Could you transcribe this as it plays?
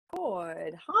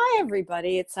Record. Hi,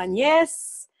 everybody. It's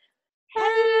Agnes. Hey,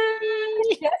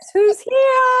 guess who's here?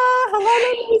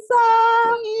 Hello,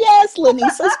 Lynesa. Yes,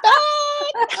 Lynesa's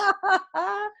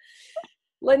back.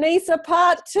 Lynesa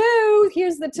part 2.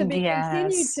 Here's the to be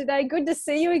continued Yes. today. Good to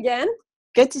see you again.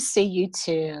 Good to see you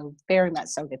too. Very much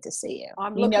so good to see you.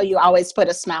 You know you always put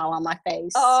a smile on my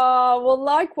face. Oh, well,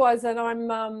 likewise. And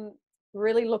I'm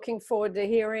really looking forward to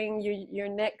hearing your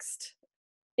next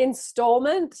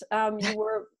installment. You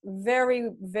were very,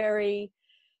 very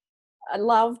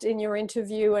loved in your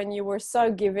interview, and you were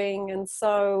so giving and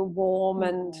so warm,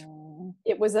 and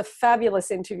it was a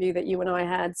fabulous interview that you and I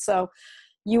had. So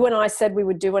you and I said we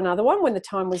would do another one when the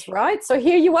time was right. So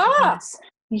here you are.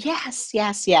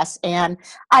 Yes. And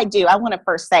I want to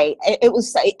first say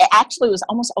it actually was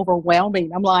almost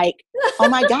overwhelming. I'm like, oh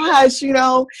my gosh,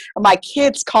 my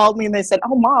kids called me and they said,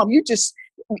 oh, Mom,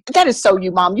 that is so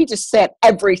you, Mom. You just said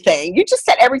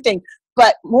everything.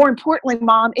 But more importantly,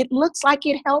 Mom, it looks like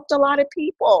it helped a lot of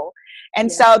people.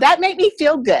 And so that made me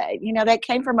feel good. That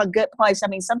came from a good place. I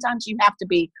mean, sometimes you have to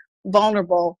be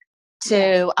vulnerable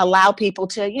to allow people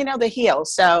to, to heal.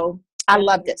 So I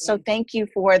loved it. So thank you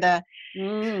for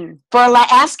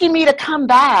asking me to come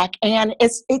back. And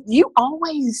you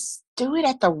always do it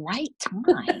at the right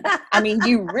time. I mean,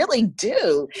 you really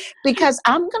do. Because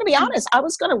I'm going to be honest, I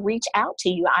was going to reach out to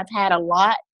you. I've had a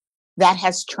lot that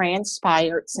has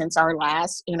transpired since our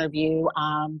last interview.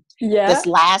 This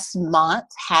last month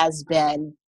has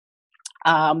been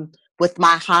with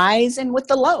my highs and with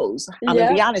the lows. I'm going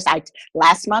to be honest.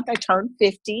 Last month I turned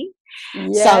 50.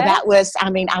 So that was,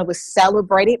 I was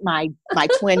celebrated. My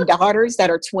twin daughters that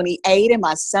are 28 and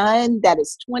my son that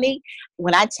is 20.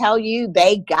 When I tell you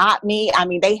they got me,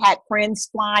 they had friends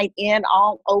flying in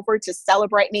all over to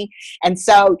celebrate me. And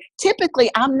so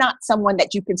typically I'm not someone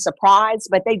that you can surprise,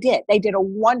 but they did. They did a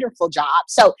wonderful job.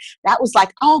 So that was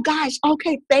like, oh gosh,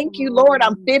 okay, thank you, Lord.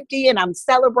 I'm 50 and I'm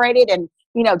celebrated, and,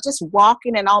 just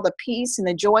walking in all the peace and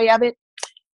the joy of it.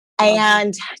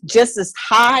 And just as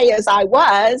high as I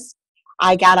was,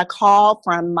 I got a call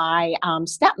from my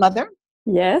stepmother.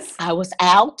 Yes. I was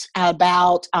out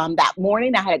about that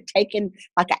morning. I had taken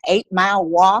like an 8-mile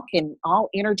walk and all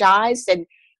energized. And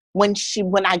when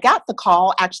I got the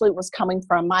call, actually it was coming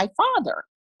from my father.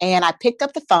 And I picked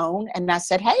up the phone and I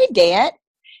said, hey, Dad.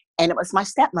 And it was my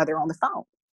stepmother on the phone.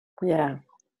 Yeah.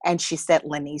 And she said,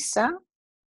 Lynesa.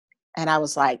 And I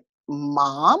was like,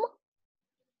 Mom?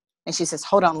 And she says,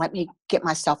 hold on, let me get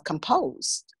myself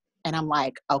composed. And I'm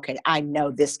like, okay, I know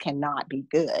this cannot be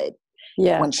good.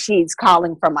 Yeah. When she's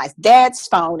calling from my dad's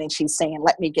phone and she's saying,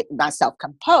 let me get myself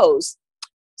composed.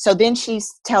 So then she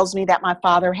tells me that my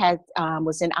father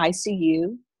was in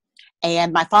ICU,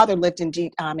 and my father lived in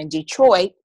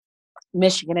Detroit,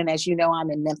 Michigan. And as you know, I'm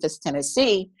in Memphis,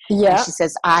 Tennessee. Yeah. And she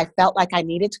says, I felt like I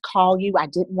needed to call you. I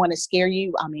didn't want to scare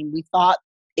you. We thought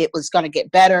it was going to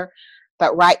get better.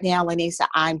 But right now, Lynesa,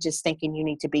 I'm just thinking you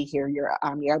need to be here. Your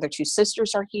other 2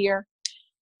 sisters are here.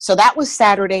 So that was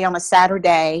Saturday. On a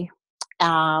Saturday,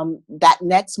 that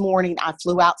next morning, I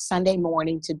flew out Sunday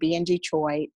morning to be in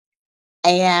Detroit.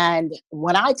 And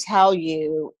when I tell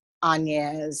you,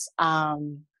 Agnes,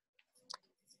 when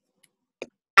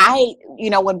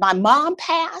my mom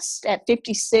passed at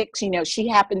 56, she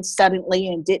happened suddenly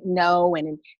and didn't know.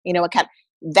 And, it kind of,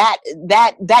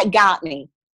 that got me.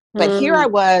 But here I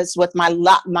was with my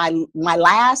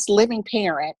last living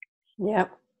parent. Yeah.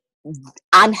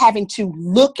 I'm having to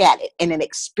look at it and then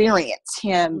experience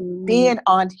him being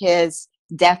on his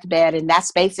deathbed. And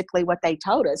that's basically what they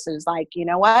told us. It was like, you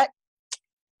know what?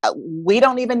 We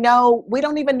don't even know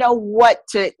what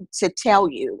to tell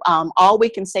you. All we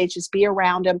can say is just be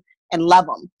around him and love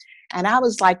him. And I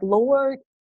was like, Lord,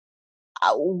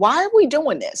 why are we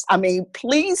doing this?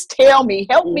 Please tell me,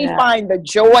 help me find the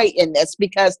joy in this,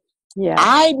 because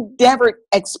I never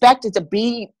expected to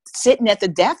be sitting at the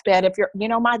deathbed of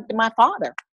my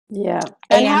father. Yeah.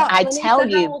 And I tell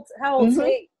you, how old's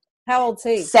he? How old's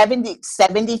he?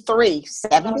 73, So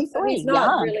he's not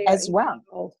young really as well.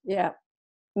 Old. Yeah.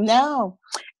 No.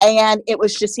 And it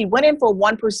was just, he went in for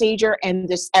one procedure and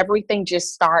just everything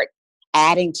just started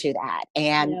adding to that,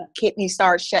 and kidneys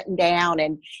started shutting down,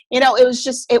 and it was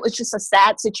just a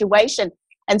sad situation.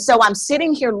 And so I'm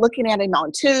sitting here looking at him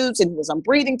on tubes, and he was on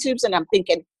breathing tubes, and I'm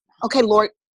thinking, okay, Lord,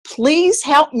 please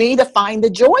help me to find the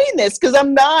joy in this, because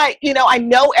I'm not, I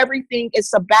know everything is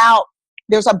about,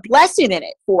 there's a blessing in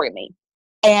it for me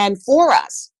and for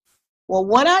us. Well,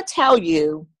 when I tell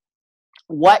you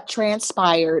what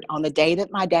transpired on the day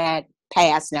that my dad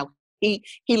passed, now he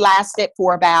lasted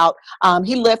for about,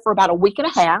 he lived for about a week and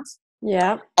a half.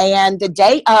 Yeah. And the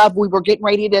day of, we were getting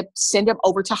ready to send him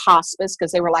over to hospice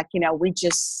because they were like,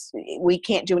 we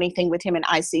can't do anything with him in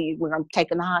ICU. We're going to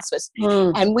take him to hospice.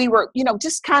 And we were,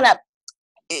 just kind of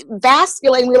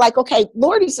vasculating. We were like, okay,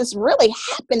 Lord, is this really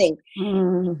happening?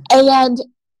 And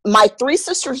my two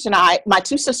sisters and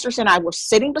I were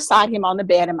sitting beside him on the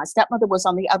bed, and my stepmother was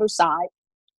on the other side.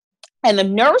 And the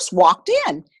nurse walked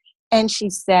in and she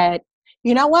said,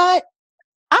 you know what?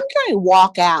 I'm going to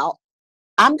walk out.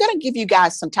 I'm going to give you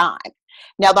guys some time.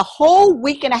 Now, the whole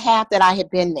week and a half that I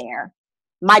had been there,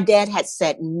 my dad had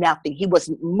said nothing. He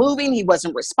wasn't moving. He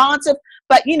wasn't responsive.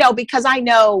 But, because I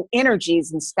know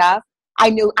energies and stuff,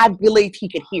 I believed he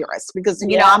could hear us because,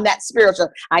 I'm that spiritual.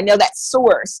 I know that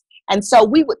source. And so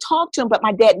we would talk to him, but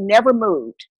my dad never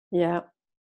moved. Yeah.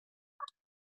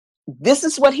 This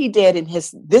is what he did, and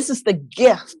this is the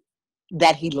gift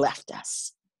that he left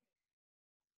us.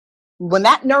 When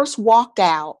that nurse walked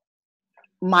out,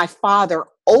 my father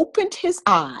opened his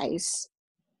eyes,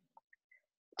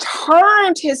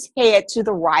 turned his head to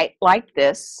the right like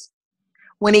this.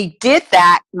 When he did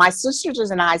that, my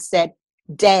sisters and I said,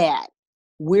 Dad,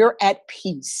 we're at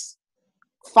peace.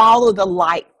 Follow the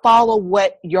light. Follow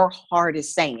what your heart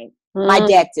is saying. My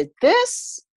dad did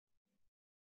this.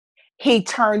 He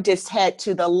turned his head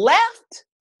to the left.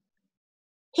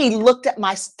 He looked at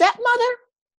my stepmother,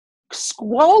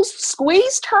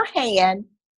 squeezed her hand,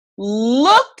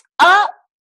 looked up,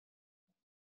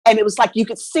 and it was like you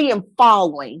could see him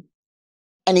following.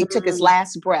 And he took his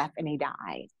last breath and he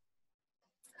died.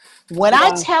 When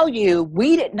I tell you,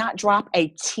 we did not drop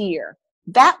a tear.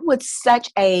 That was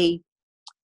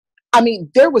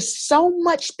there was so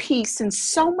much peace and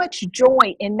so much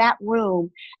joy in that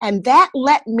room. And that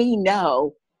let me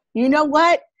know, you know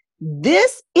what?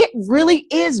 It really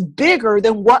is bigger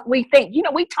than what we think.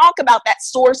 We talk about that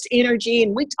source energy,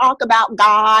 and we talk about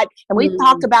God, and we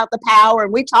talk about the power,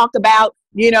 and we talk about,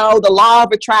 the law of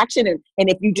attraction. And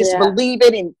if you just believe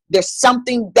it, and there's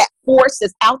something, that force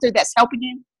that's out there that's helping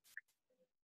you.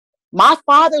 My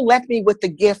father left me with the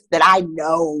gift that I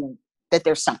know that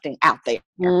there's something out there.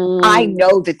 I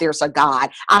know that there's a God.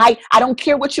 I don't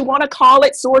care what you want to call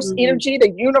it, source energy, the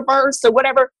universe, or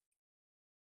whatever.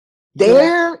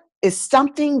 There is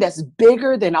something that's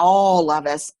bigger than all of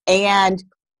us. And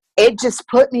it just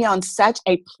put me on such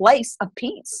a place of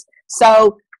peace.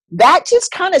 So that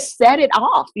just kind of set it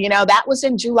off. That was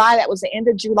in July. That was the end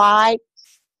of July.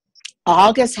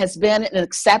 August has been an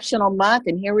exceptional month.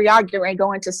 And here we are getting ready to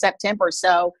go into September.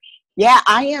 So yeah,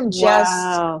 I am just,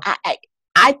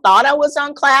 I thought I was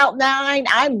on cloud nine.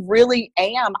 I really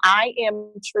am. I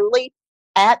am truly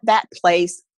at that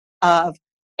place of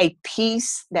a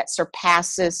peace that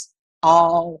surpasses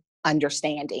all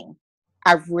understanding.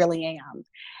 I really am.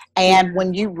 And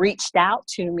when you reached out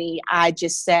to me, I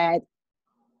just said,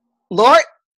 Lord,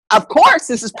 of course,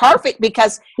 this is perfect,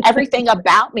 because everything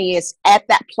about me is at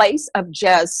that place of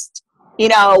just,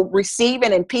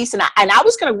 receiving and peace. And I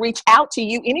was going to reach out to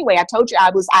you anyway. I told you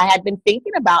I had been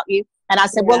thinking about you. And I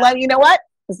said, well, you know what?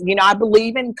 I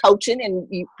believe in coaching, and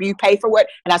you pay for what.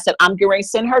 And I said, I'm going to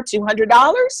send her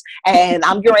 $200, and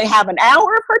I'm going to have an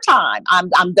hour of her time.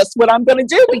 That's what I'm going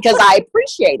to do, because I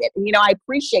appreciate it. I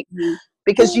appreciate you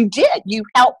because you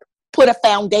helped put a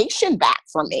foundation back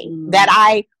for me that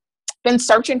I've been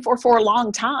searching for a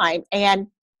long time. And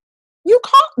you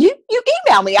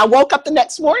emailed me. I woke up the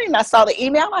next morning and I saw the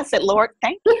email. And I said, Lord,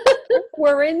 thank you.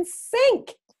 We're in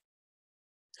sync.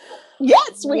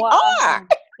 Yes, we are.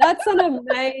 That's an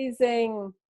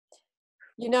amazing,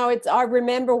 I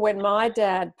remember when my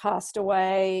dad passed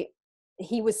away,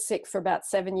 he was sick for about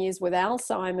 7 years with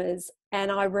Alzheimer's.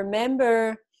 And I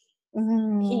remember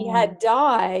he had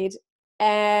died,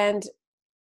 and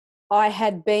I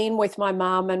had been with my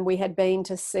mum, and we had been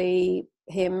to see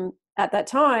him at that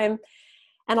time.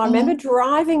 And I remember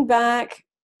driving back,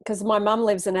 because my mum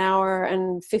lives an hour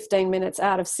and 15 minutes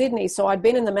out of Sydney. So I'd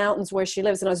been in the mountains where she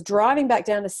lives, and I was driving back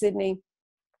down to Sydney.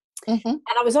 And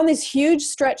I was on this huge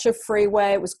stretch of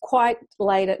freeway. It was quite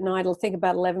late at night, I think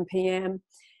about 11 p.m.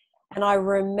 And I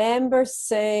remember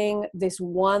seeing this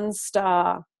one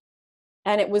star,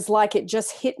 and it was like it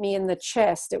just hit me in the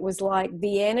chest. It was like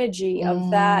the energy of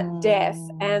that death,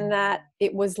 and that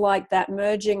it was like that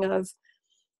merging of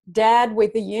Dad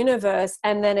with the universe,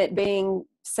 and then it being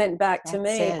sent back to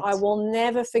me. I will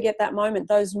never forget that moment.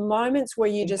 Those moments where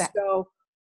you just go,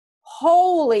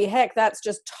 holy heck, that's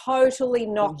just totally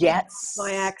knocked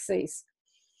my axis.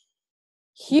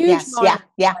 Huge moment.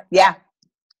 Yeah.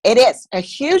 It is a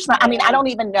huge moment. I mean, I don't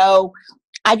even know.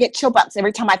 I get chill bumps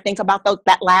every time I think about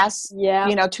that last,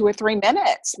 2 or 3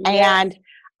 minutes. And,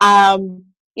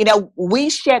 we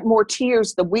shed more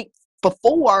tears the week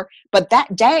before, but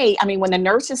that day, I mean, when the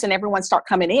nurses and everyone start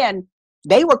coming in,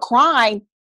 they were crying,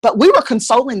 but we were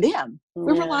consoling them.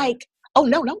 We were like, oh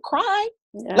no, don't cry.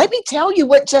 Let me tell you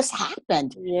what just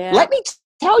happened. Let me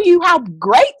tell you how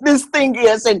great this thing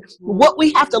is and what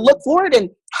we have to look forward and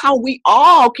how we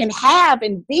all can have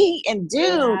and be and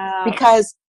do,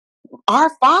 because our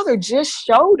Father just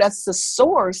showed us the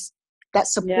source that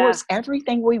supports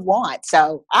everything we want.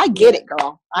 So I get it,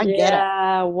 girl. I get it.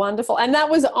 Yeah, wonderful. And that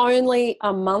was only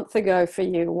a month ago for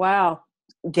you. Wow.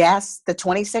 Yes, the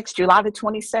 26th, July the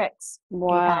 26th.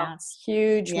 Wow.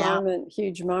 Huge moment,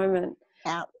 huge moment.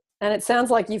 Yeah. And it sounds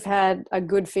like you've had a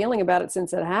good feeling about it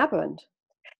since it happened.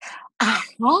 I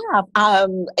have.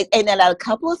 And then a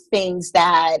couple of things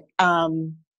that,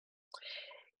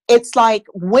 it's like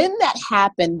when that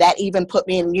happened, that even put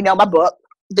me in, my book,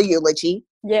 The Eulogy.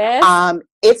 Yes.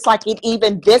 It's like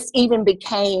this even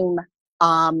became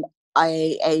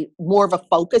a more of a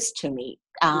focus to me.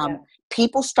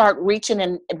 People start reaching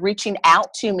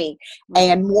out to me,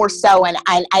 and more so, and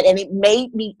it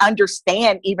made me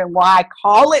understand even why I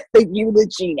call it the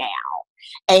eulogy now.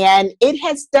 And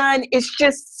it's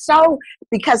just so,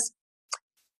 because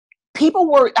people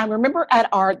were, I remember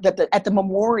at the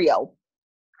memorial,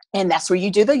 and that's where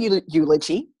you do the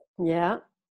eulogy. Yeah.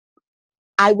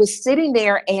 I was sitting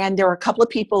there, and there were a couple of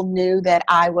people knew that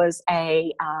I was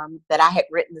that I had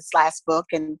written this last book,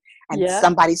 and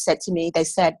somebody said to me, they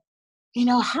said,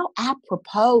 how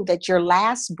apropos that your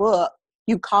last book,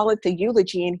 you call it the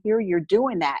eulogy, and here you're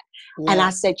doing that. Yeah. And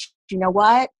I said, you know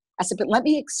what? I said, but let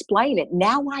me explain it.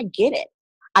 Now I get it.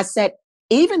 I said,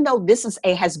 even though this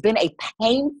has been a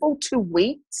painful 2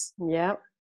 weeks. Yeah.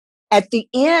 At the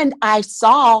end, I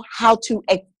saw how to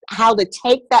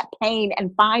take that pain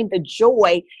and find the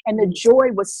joy. And the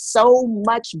joy was so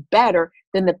much better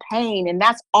than the pain. And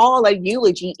that's all a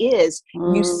eulogy is.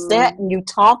 You sit and you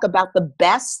talk about the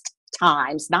best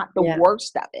times, not the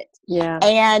worst of it. Yeah.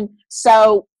 And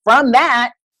so from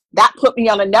that put me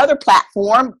on another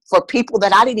platform for people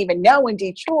that I didn't even know in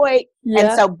Detroit. Yeah.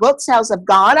 And so book sales have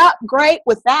gone up great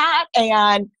with that.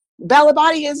 And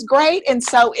BellaBody is great. And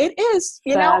so it is,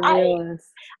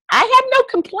 I have no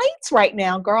complaints right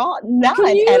now, girl.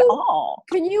 None at all.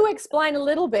 Can you explain a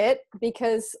little bit?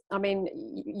 Because, I mean,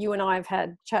 you and I have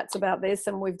had chats about this,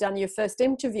 and we've done your first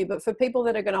interview. But for people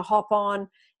that are going to hop on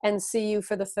and see you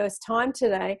for the first time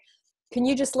today, can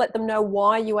you just let them know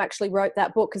why you actually wrote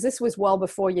that book? Because this was well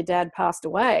before your dad passed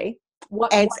away.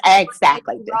 What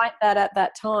exactly. Did you write that at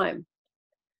that time?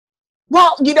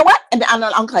 Well, you know what? And I'm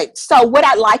okay. So what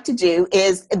I'd like to do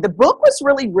is, the book was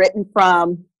really written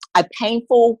from a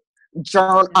painful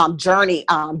journal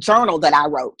that I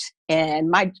wrote in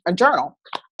my journal.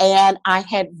 And I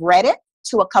had read it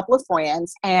to a couple of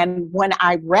friends. And when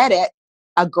I read it,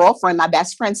 a girlfriend, my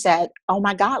best friend, said, oh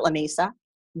my God, Lynesa,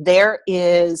 there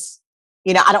is,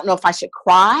 I don't know if I should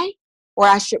cry or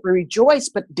I should rejoice,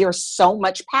 but there's so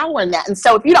much power in that. And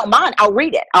so if you don't mind, I'll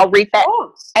read it. I'll read that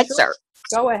excerpt.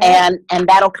 Go ahead. And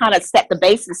that'll kind of set the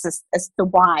basis as to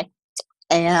why.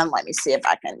 And let me see if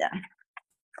I can.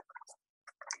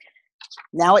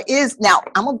 Now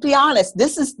I'm going to be honest.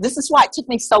 This is why it took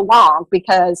me so long,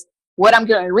 because what I'm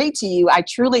going to read to you, I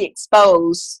truly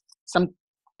expose some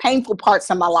painful parts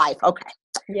of my life. Okay.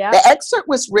 Yeah. The excerpt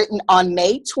was written on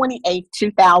May 28th,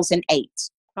 2008.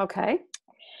 Okay.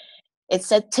 It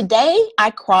said, today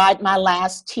I cried my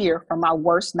last tear for my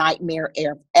worst nightmare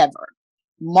ever.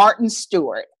 Martin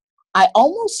Stewart. I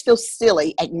almost feel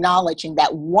silly acknowledging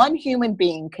that one human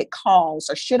being could cause,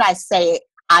 or should I say,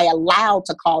 I allowed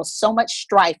to cause so much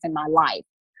strife in my life.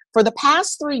 For the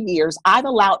past 3 years, I've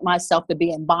allowed myself to be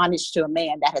in bondage to a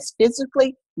man that has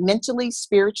physically, mentally,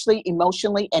 spiritually,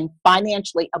 emotionally, and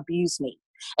financially abused me.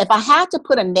 If I had to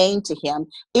put a name to him,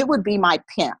 it would be my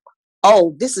pimp.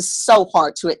 Oh, this is so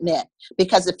hard to admit,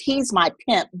 because if he's my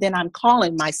pimp, then I'm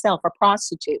calling myself a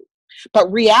prostitute.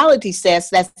 But reality says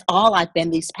that's all I've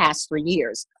been these past 3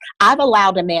 years. I've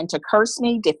allowed a man to curse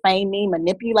me, defame me,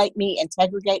 manipulate me,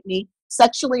 interrogate me,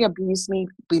 sexually abuse me,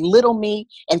 belittle me,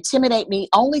 intimidate me,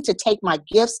 only to take my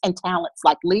gifts and talents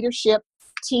like leadership,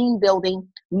 team building,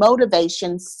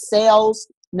 motivation, sales,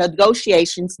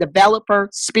 negotiations, developer,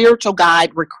 spiritual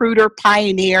guide, recruiter,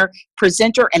 pioneer,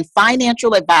 presenter, and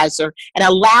financial advisor, and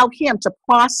allow him to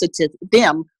prostitute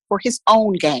them for his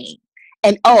own gain.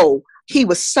 And oh, he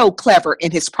was so clever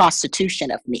in his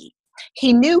prostitution of me.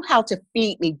 He knew how to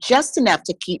feed me just enough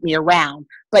to keep me around,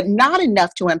 but not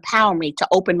enough to empower me to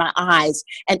open my eyes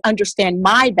and understand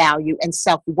my value and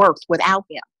self-worth without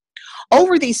him.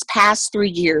 Over these past 3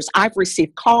 years, I've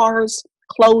received cars,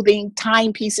 clothing,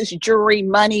 timepieces, jewelry,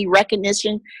 money,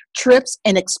 recognition, trips,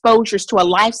 and exposures to a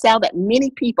lifestyle that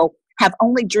many people have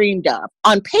only dreamed of.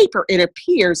 On paper, it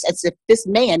appears as if this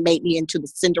man made me into the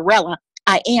Cinderella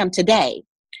I am today.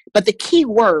 But the key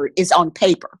word is on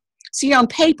paper. See, on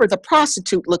paper, the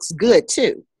prostitute looks good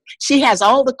too. She has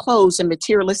all the clothes and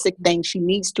materialistic things she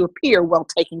needs to appear well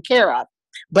taken care of,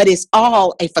 but it's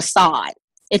all a facade.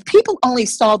 If people only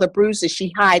saw the bruises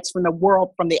she hides from the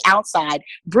world from the outside,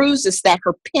 bruises that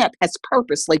her pimp has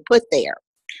purposely put there.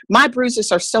 My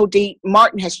bruises are so deep,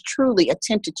 Martin has truly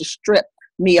attempted to strip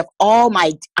me of all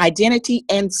my identity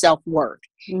and self-worth.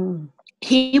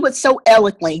 He would so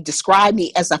eloquently describe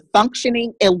me as a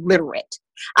functioning illiterate.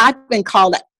 I've been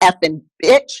called an effing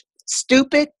bitch,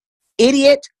 stupid,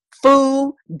 idiot,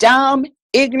 fool, dumb,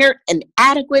 ignorant,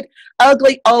 inadequate,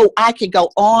 ugly. Oh, I could go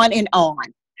on and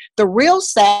on. The real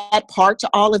sad part to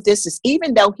all of this is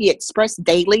even though he expressed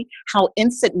daily how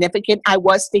insignificant I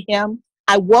was to him,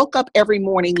 I woke up every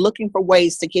morning looking for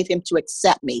ways to get him to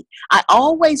accept me. I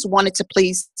always wanted to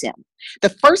please him. The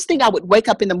first thing I would wake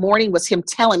up in the morning was him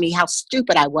telling me how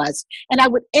stupid I was, and I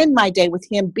would end my day with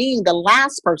him being the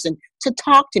last person to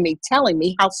talk to me, telling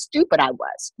me how stupid I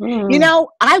was. You know,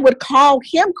 I would call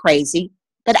him crazy,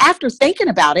 but after thinking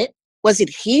about it, was it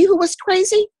he who was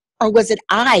crazy, or was it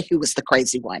I who was the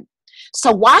crazy one?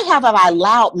 So why have I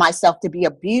allowed myself to be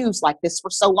abused like this for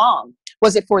so long?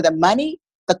 Was it for the money,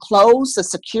 the clothes, the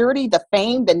security, the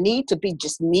fame, the need to be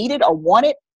just needed or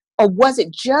wanted? Or was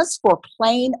it just for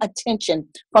plain attention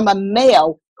from a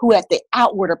male who had the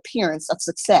outward appearance of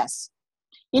success?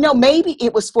 You know, maybe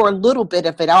it was for a little bit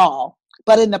of it all,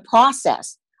 but in the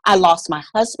process, I lost my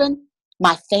husband,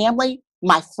 my family,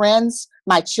 my friends,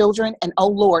 my children, and oh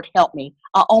Lord, help me,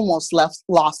 I almost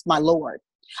lost my Lord.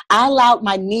 I allowed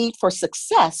my need for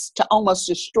success to almost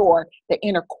destroy the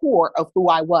inner core of who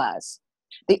I was.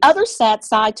 The other sad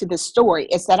side to this story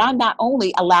is that I not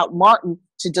only allowed Martin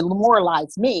to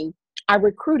demoralize me, I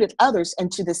recruited others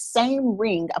into the same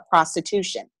ring of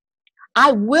prostitution.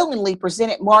 I willingly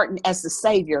presented Martin as the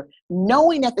savior,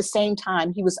 knowing at the same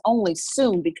time he was only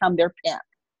soon become their pimp.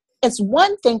 It's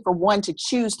one thing for one to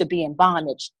choose to be in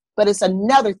bondage, but it's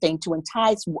another thing to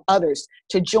entice others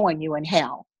to join you in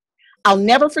hell. I'll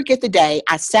never forget the day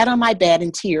I sat on my bed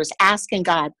in tears asking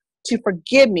God to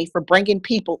forgive me for bringing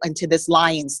people into this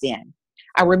lion's den.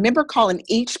 I remember calling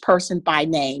each person by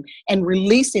name and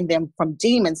releasing them from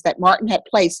demons that Martin had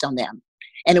placed on them.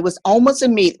 And it was almost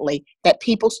immediately that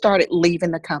people started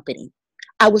leaving the company.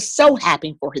 I was so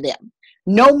happy for them.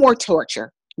 No more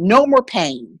torture, no more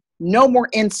pain, no more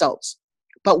insults.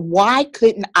 But why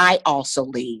couldn't I also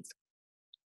leave?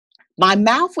 My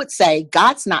mouth would say,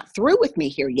 God's not through with me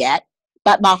here yet.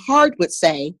 But my heart would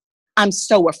say, I'm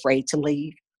so afraid to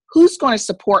leave. Who's going to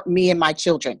support me and my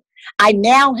children? I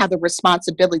now have the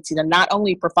responsibility to not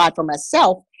only provide for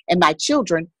myself and my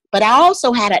children, but I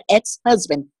also had an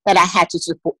ex-husband that I had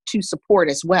to support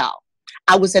as well.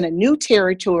 I was in a new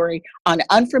territory on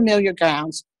unfamiliar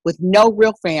grounds with no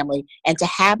real family, and to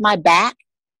have my back,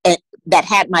 and that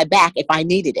had my back if I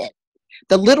needed it.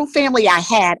 The little family I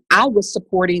had, I was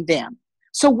supporting them.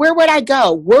 So where would I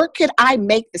go? Where could I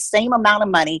make the same amount of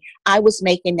money I was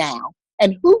making now?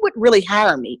 And who would really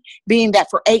hire me, being that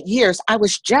for 8 years, I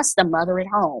was just a mother at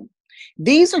home?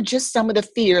 These are just some of the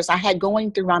fears I had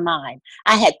going through my mind.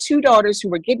 I had 2 daughters who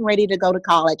were getting ready to go to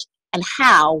college, and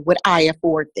how would I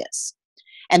afford this?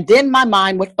 And then my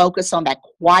mind would focus on that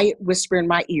quiet whisper in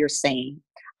my ear saying,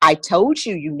 I told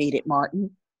you you needed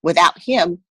Martin. Without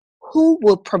him, who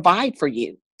will provide for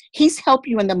you? He's helped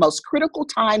you in the most critical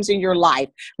times in your life,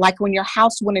 like when your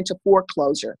house went into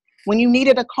foreclosure, when you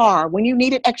needed a car, when you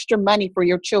needed extra money for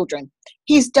your children.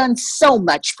 He's done so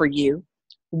much for you.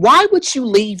 Why would you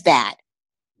leave that?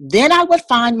 Then I would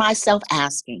find myself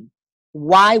asking,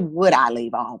 why would I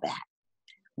leave all that?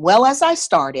 Well, as I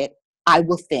started, I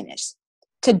will finish.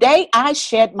 Today, I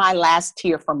shed my last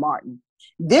tear for Martin.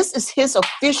 This is his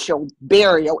official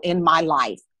burial in my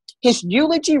life. His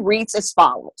eulogy reads as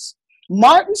follows.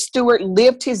 Martin Stewart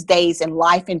lived his days in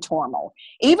life in turmoil.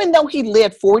 Even though he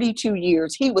lived 42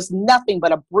 years, he was nothing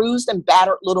but a bruised and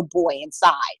battered little boy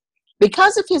inside.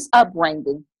 Because of his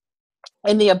upbringing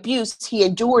and the abuse he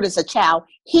endured as a child,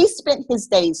 he spent his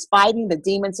days fighting the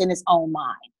demons in his own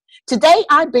mind. Today,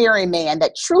 I bury a man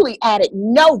that truly added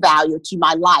no value to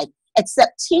my life,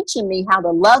 except teaching me how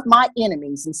to love my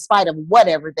enemies in spite of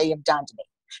whatever they have done to me.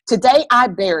 Today, I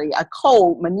bury a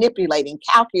cold, manipulating,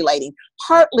 calculating,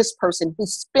 heartless person who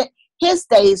spent his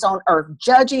days on earth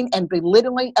judging and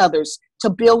belittling others to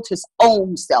build his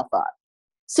own self up.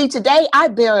 See, today, I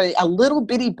bury a little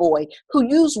bitty boy who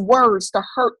used words to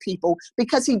hurt people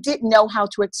because he didn't know how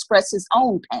to express his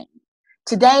own pain.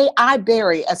 Today, I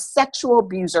bury a sexual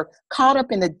abuser caught up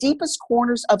in the deepest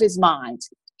corners of his mind.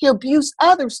 He abused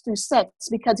others through sex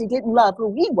because he didn't love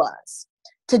who he was.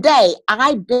 Today,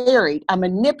 I buried a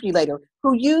manipulator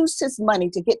who used his money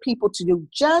to get people to do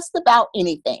just about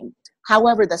anything.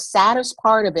 However, the saddest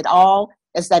part of it all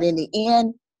is that in the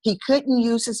end, he couldn't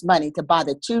use his money to buy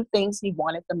the two things he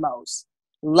wanted the most,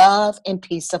 love and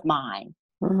peace of mind.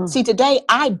 Mm-hmm. See, today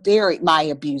I buried my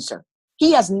abuser.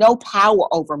 He has no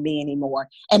power over me anymore.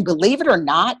 And believe it or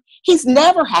not, he's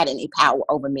never had any power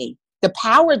over me. The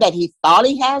power that he thought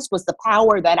he has was the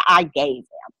power that I gave him.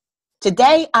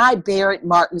 Today I buried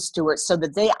Martin Stewart so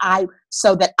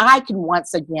that I can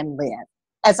once again live.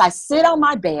 As I sit on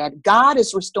my bed, God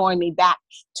is restoring me back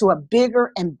to a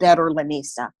bigger and better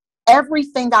Lynesa.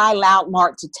 Everything I allowed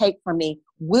Mark to take from me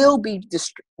will be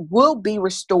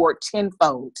restored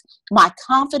tenfold. My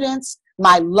confidence,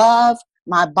 my love,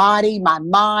 my body, my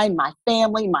mind, my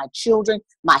family, my children,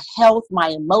 my health, my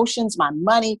emotions, my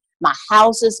money, my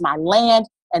houses, my land,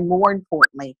 and more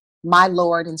importantly, my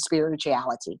Lord and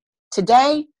spirituality.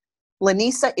 Today,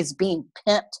 Lynesa is being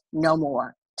pimped no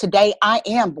more. Today, I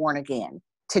am born again.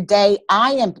 Today,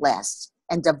 I am blessed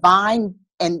and divine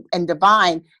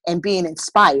and being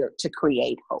inspired to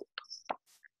create hope.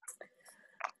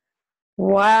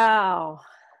 Wow.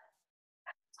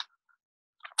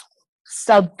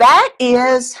 So that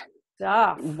is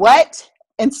what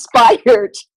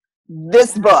inspired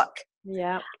this book.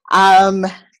 Yeah.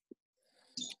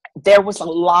 There was a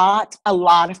lot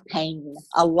of pain.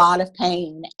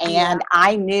 And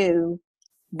I knew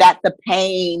that the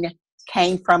pain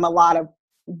came from a lot of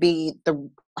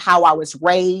how I was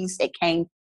raised. It came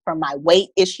from my weight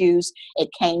issues. It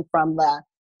came from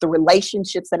the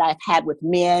relationships that I've had with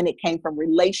men. It came from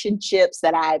relationships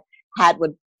that I've had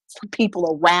with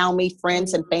people around me,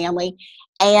 friends and family.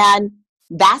 And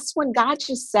that's when God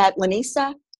just said,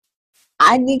 Lynesa,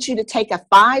 I need you to take a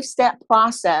 5-step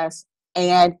process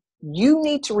and you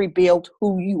need to rebuild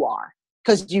who you are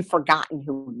because you've forgotten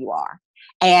who you are.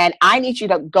 And I need you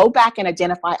to go back and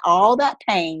identify all that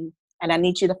pain, and I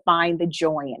need you to find the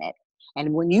joy in it.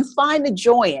 And when you find the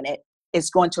joy in it, it's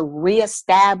going to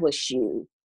reestablish you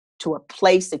to a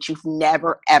place that you've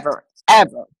never, ever,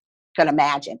 ever could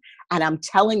imagine. And I'm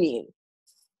telling you,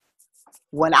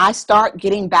 when I start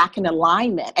getting back in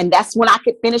alignment, and that's when I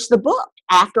could finish the book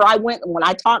after when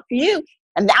I talked to you.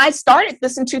 And I started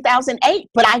this in 2008,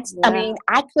 but I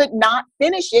could not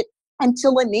finish it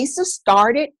until Lynesa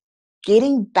started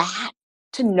getting back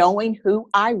to knowing who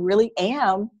I really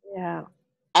am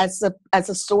as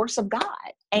a source of God.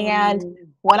 And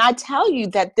when I tell you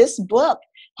that this book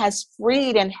has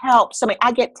freed and helped,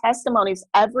 I get testimonies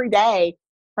every day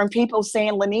from people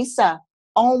saying, Lynesa,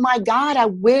 oh my God, I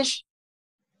wish,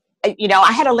 I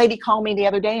had a lady call me the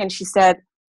other day and she said,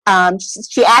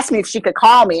 she asked me if she could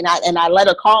call me and I let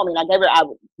her call me and I gave her,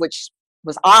 which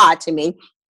was odd to me.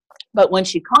 But when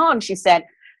she called, she said,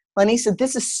 Lynesa,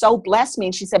 this has so blessed me.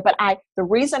 And she said, but the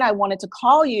reason I wanted to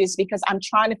call you is because I'm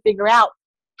trying to figure out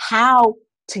how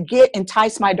to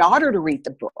entice my daughter to read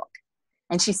the book.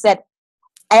 And she said,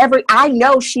 I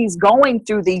know she's going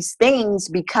through these things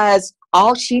because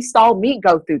all she saw me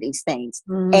go through these things.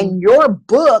 And your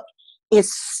book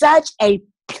is such a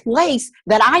place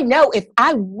that I know if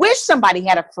I wish somebody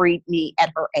had freed me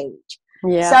at her age.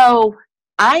 Yeah. So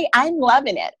I'm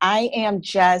loving it. I am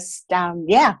just,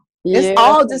 it's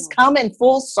all just coming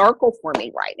full circle for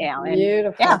me right now. And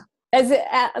beautiful. Yeah. Is it,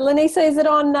 Lynesa, is it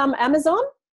on Amazon?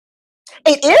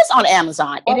 It is on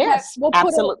Amazon. Okay. It is.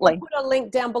 Absolutely. We'll put a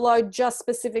link down below just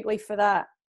specifically for that.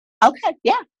 Okay.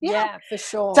 Yeah, for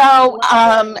sure. So,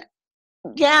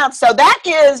 so that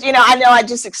is, I know I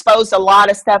just exposed a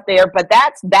lot of stuff there, but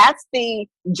that's the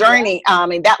journey.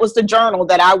 That was the journal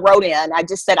that I wrote in. I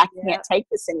just said, I can't take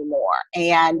this anymore.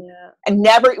 And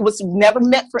it was never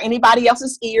meant for anybody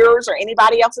else's ears or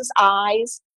anybody else's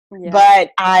eyes. Yeah. But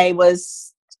I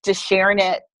was just sharing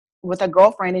it with a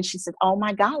girlfriend and she said, oh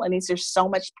my God, Lynesa, there's so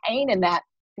much pain in that,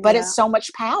 but it's so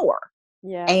much power.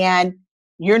 Yeah. And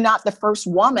you're not the first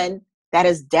woman that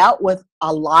has dealt with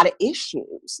a lot of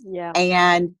issues. Yeah.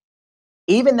 And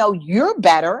even though you're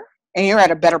better and you're at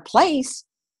a better place,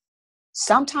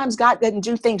 sometimes God doesn't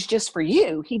do things just for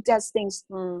you. He does things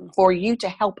for you to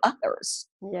help others.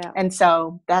 Yeah. And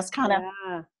so that's kind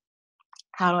of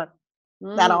how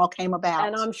that all came about.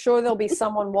 And I'm sure there'll be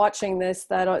someone watching this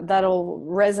that'll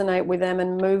resonate with them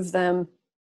and move them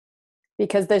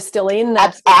because they're still in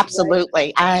that.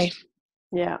 Absolutely.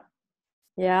 Yeah.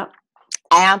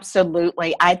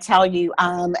 Absolutely. I tell you,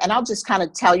 and I'll just kind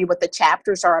of tell you what the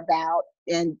chapters are about,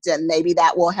 and maybe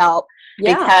that will help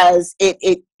because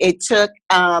it took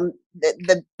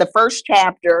the first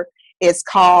chapter is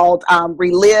called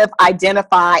Relive,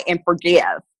 Identify, and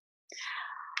Forgive.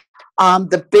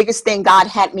 the biggest thing God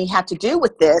had me have to do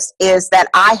with this is that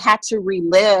I had to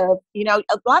relive, you know,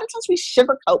 a lot of times we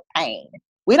sugarcoat pain.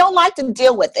 We don't like to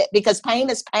deal with it because pain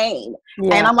is pain.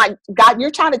 Yeah. And I'm like, God,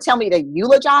 you're trying to tell me to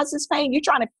eulogize this pain? You're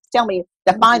trying to tell me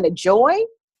to find the joy?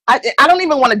 I don't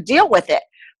even want to deal with it.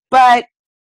 But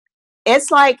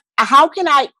it's like, how can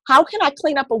I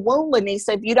clean up a wound,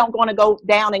 Lynesa, if you don't want to go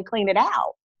down and clean it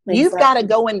out? Exactly. You've got to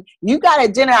go and you got to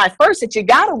identify first that you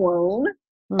got a wound.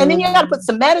 And then you got to put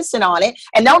some medicine on it,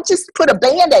 and don't just put a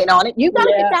Band-Aid on it. You got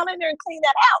to get down in there and clean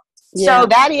that out. So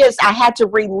that is, I had to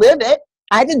relive it.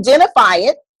 I had to identify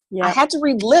it. I had to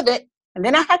relive it, and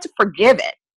then I had to forgive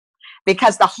it.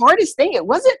 Because the hardest thing, it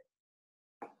wasn't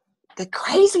the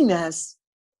craziness.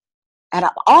 Out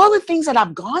of all the things that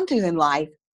I've gone through in life,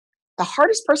 the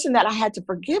hardest person that I had to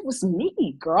forgive was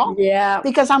me, girl. Yeah.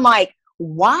 Because I'm like,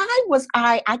 why was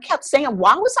I kept saying,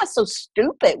 why was I so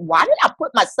stupid? Why did I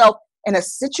put myself in a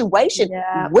situation?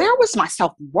 Where was my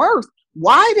self-worth?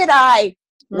 Why did I,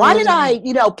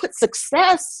 you know, put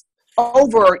success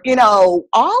over, you know,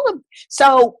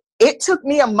 so it took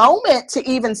me a moment to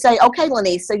even say, okay,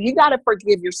 Lynesa, you got to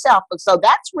forgive yourself. And so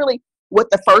that's really what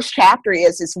the first chapter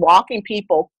is walking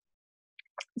people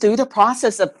through the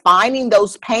process of finding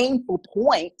those painful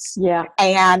points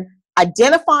and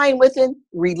identifying with them,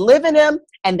 reliving them,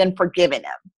 and then forgiving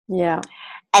them. Yeah.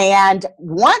 And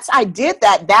once I did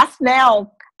that,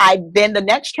 then the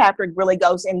next chapter really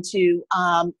goes into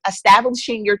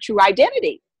establishing your true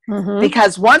identity. Mm-hmm.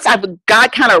 Because once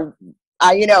God kind of,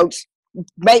 you know,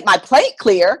 made my plate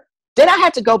clear, then I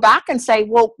had to go back and say,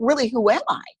 well, really, who am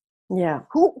I? Yeah.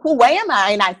 Who am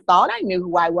I? And I thought I knew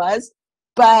who I was,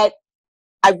 but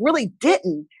I really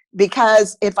didn't,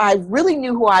 because if I really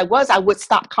knew who I was, I would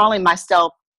stop calling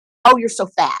myself, oh, you're so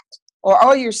fat, or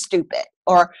oh, you're stupid,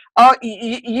 or oh,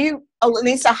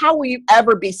 Lynesa, how will you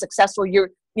ever be successful? You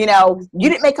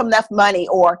didn't make enough money,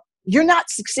 or you're not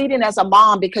succeeding as a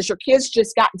mom because your kids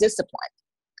just got disciplined.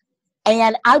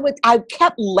 And I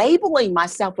kept labeling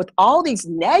myself with all these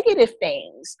negative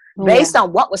things based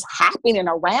on what was happening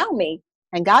around me.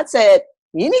 And God said,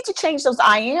 you need to change those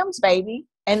I ams, baby.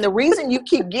 And the reason you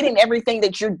keep getting everything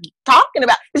that you're talking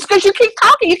about is because you keep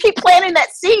talking. You keep planting that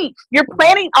seed. You're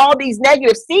planting all these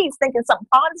negative seeds thinking something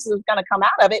positive is going to come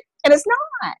out of it. And it's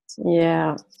not.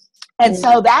 Yeah. And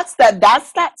so that's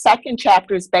that second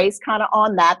chapter is based kind of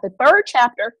on that. The third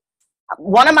chapter,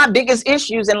 one of my biggest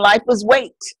issues in life was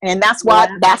weight. And that's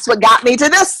what got me to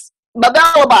this, my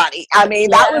BellaBody. I mean,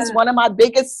 that was one of my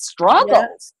biggest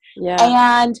struggles.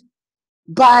 Yeah.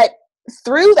 But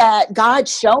through that, God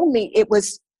showed me it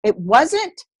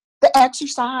wasn't the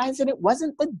exercise and it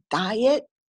wasn't the diet.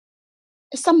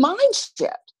 It's a mind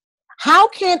shift. How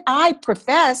can I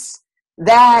profess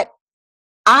that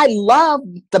I love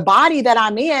the body that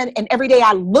I'm in, and every day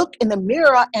I look in the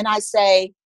mirror and I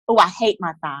say, oh, I hate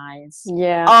my thighs.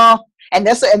 Yeah. And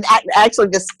actually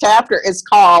this chapter is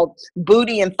called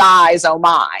Booty and Thighs, oh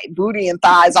my. Booty and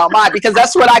Thighs, oh my. Because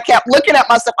that's what I kept looking at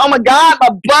myself. Oh my God, my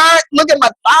butt, look at my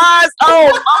thighs,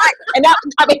 oh my. And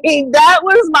that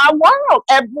was my world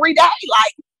every day.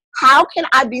 Like, how can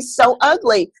I be so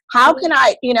ugly? How can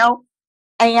I,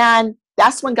 and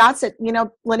that's when God said,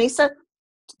 Lynesa,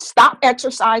 stop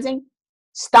exercising,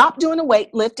 stop doing the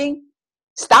weightlifting,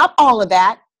 stop all of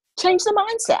that, change the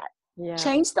mindset. Yeah.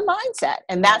 Change the mindset.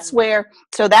 And that's where,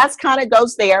 so that's kind of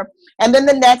goes there. And then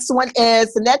the next one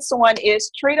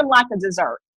is treat them like a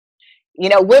dessert.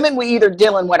 Women, we either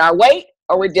dealing with our weight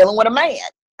or we're dealing with a man.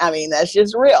 I mean, that's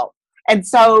just real. And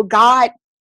so God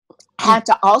had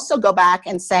to also go back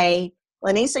and say,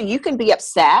 Lynesa, you can be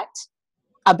upset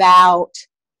about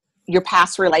your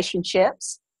past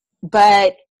relationships,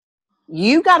 but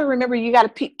you got to remember, you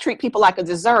got to treat people like a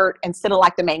dessert instead of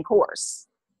like the main course.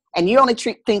 And you only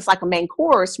treat things like a main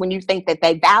course when you think that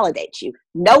they validate you.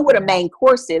 Know what a main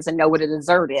course is and know what a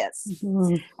dessert is.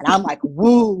 Mm-hmm. And I'm like,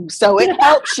 woo. So it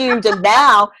helps you to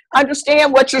now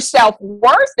understand what your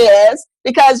self-worth is,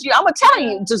 because I'm going to tell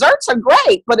you, desserts are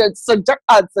great, but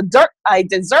a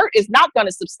dessert is not going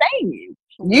to sustain you.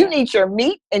 You need your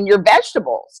meat and your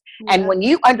vegetables. Yeah. And when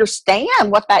you understand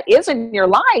what that is in your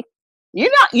life, you're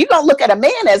going to look at a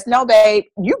man as, no, babe,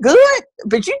 you good,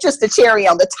 but you just a cherry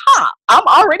on the top.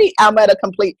 I'm at a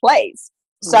complete place.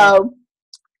 So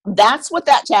that's what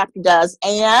that chapter does.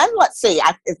 And let's see,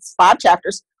 it's 5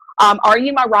 chapters. Are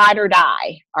you my ride or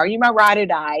die? Are you my ride or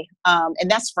die? And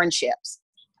that's friendships.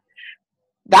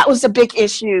 That was a big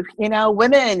issue.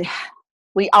 Women,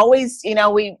 We always,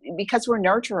 because we're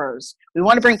nurturers, we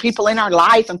want to bring people in our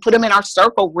life and put them in our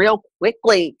circle real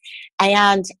quickly.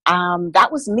 And that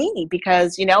was me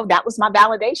because, that was my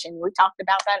validation. We talked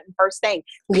about that in the first thing.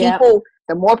 People,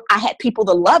 the more I had people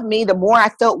to love me, the more I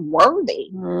felt worthy.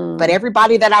 But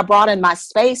everybody that I brought in my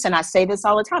space, and I say this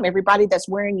all the time, everybody that's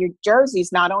wearing your jersey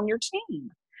is not on your team.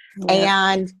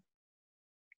 And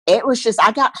it was just,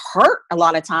 I got hurt a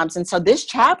lot of times. And so this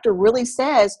chapter really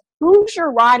says, who's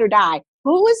your ride or die?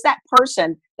 Who is that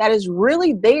person that is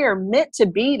really there, meant to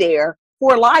be there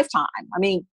for a lifetime? I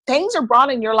mean, things are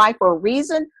brought in your life for a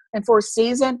reason and for a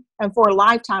season and for a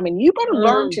lifetime. And you better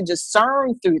learn to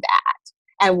discern through that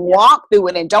and walk through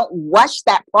it and don't rush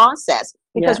that process.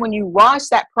 Because when you rush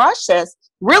that process,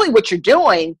 really what you're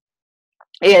doing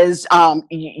is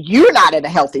you're not in a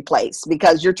healthy place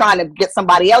because you're trying to get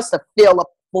somebody else to fill a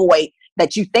void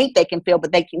that you think they can fill,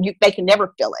 but they can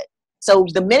never fill it. So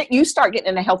the minute you start getting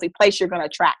in a healthy place, you're going to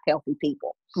attract healthy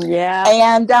people. Yeah.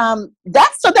 And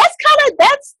that's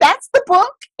the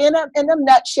book in a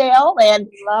nutshell. And,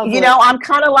 I'm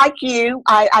kind of like you.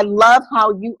 I love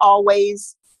how you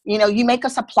always, you make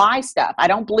us apply stuff. I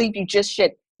don't believe you just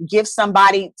should give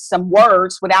somebody some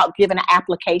words without giving an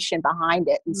application behind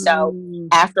it. And so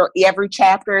after every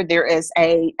chapter, there is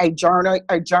a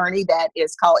journey that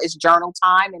is called journal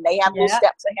time. And they have little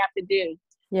steps they have to do.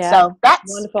 Yeah. So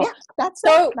that's wonderful. Yeah, that's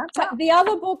the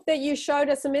other book that you showed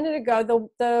us a minute ago,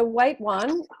 the weight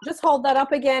one, just hold that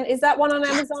up again. Is that one on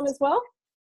Amazon as well?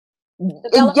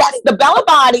 Yes, the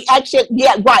BellaBody, actually,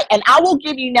 right. And I will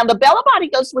give you now. The BellaBody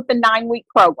goes with the 9-week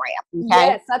program. Okay,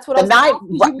 yes, that's what I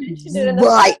was you mentioned it in the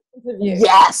right. interview.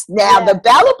 Yes. Now the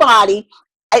BellaBody,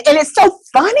 and it's so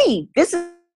funny. This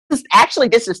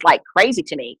is like crazy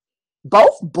to me.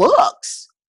 Both books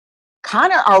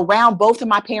kind of are around both of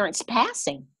my parents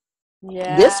passing.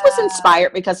 Yeah. This was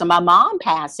inspired because of my mom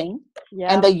passing.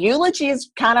 Yeah. And the eulogy is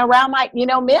kind of around my,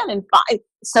 men. And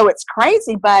so it's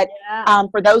crazy. But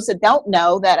for those that don't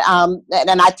know that,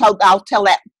 and I'll tell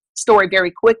that story very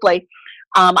quickly.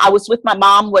 I was with my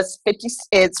mom, was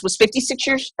 56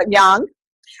 years young.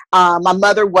 My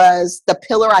mother was the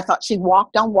pillar. I thought she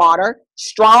walked on water.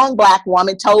 Strong Black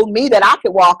woman, told me that I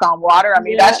could walk on water. I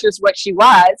mean, that's just what she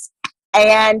was.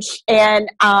 And she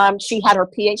had her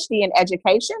PhD in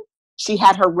education. She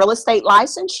had her real estate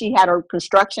license. She had her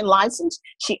construction license.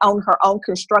 She owned her own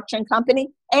construction company.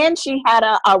 And she had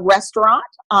a restaurant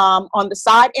on the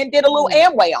side and did a little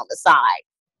Amway on the side.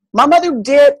 My mother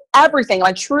did everything,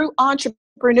 a true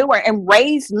entrepreneur, and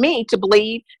raised me to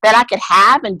believe that I could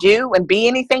have and do and be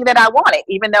anything that I wanted,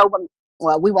 even though,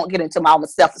 we won't get into my own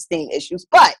self-esteem issues,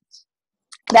 but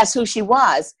that's who she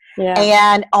was. Yeah.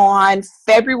 And on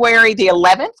February the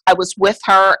 11th, I was with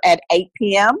her at 8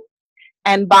 p.m.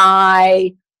 And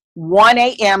by 1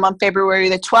 a.m. on February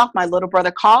the 12th, my little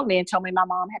brother called me and told me my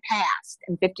mom had passed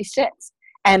in 56.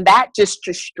 And that just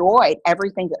destroyed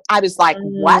everything. I was like,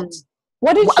 what?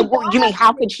 What did she you mean,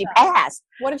 how could she pass?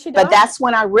 What did she do? But that's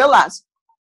when I realized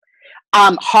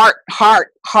had a heart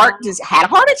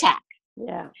attack.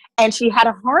 Yeah. And she had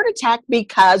a heart attack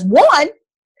because, one,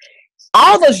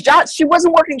 all those jobs, she was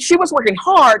working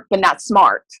hard, but not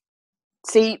smart.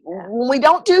 See, when we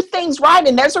don't do things right,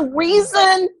 and there's a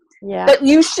reason that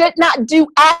you should not do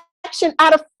action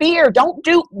out of fear. Don't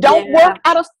work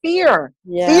out of fear.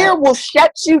 Yeah. Fear will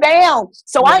shut you down.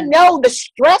 So I know the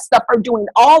stress of her doing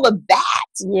all of that.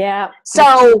 Yeah.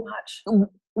 So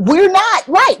we're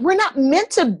not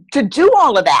meant to do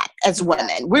all of that as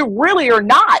women. We really are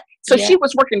not. So she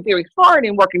was working very hard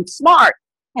and working smart.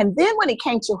 And then when it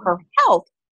came to her health,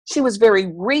 she was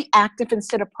very reactive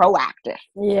instead of proactive.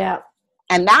 Yeah.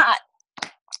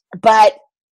 But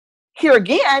here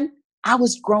again, I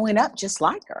was growing up just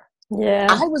like her. Yeah.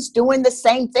 I was doing the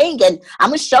same thing. And I'm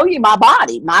going to show you my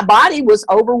body. My body was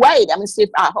overweight. I'm going to see if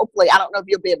hopefully, I don't know if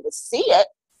you'll be able to see it,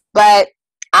 but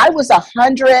I was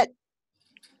 100.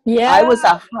 Yeah. I was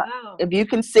if you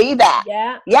can see that.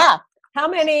 Yeah. Yeah. How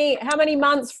many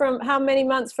months from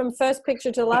first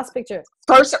picture to the last picture?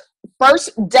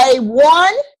 First day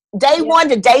one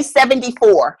to day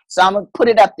 74. So I'm going to put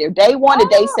it up there. Day 1 to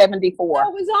day 74. So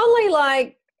it was only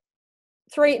like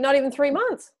not even 3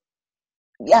 months.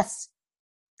 Yes.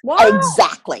 Wow.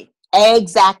 Exactly.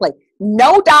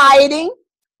 No dieting,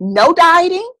 no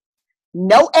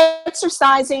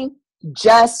exercising,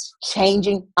 just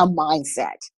changing a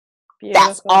mindset. Beautiful.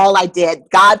 That's all I did.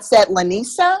 God said,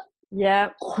 Lynesa,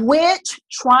 quit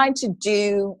trying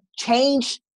to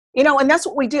change, and that's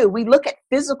what we do. We look at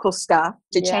physical stuff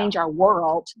to change our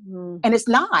world, and it's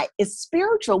not. It's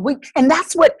spiritual. And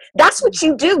that's what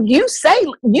you do. You say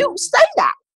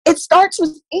that. It starts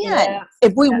within. Yeah.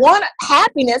 If we want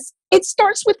happiness, it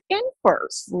starts within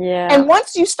first. Yeah. And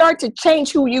once you start to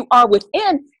change who you are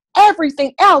within,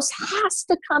 everything else has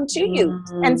to come to you.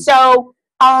 And so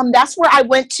that's where I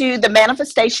went to the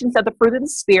manifestations of the fruit of the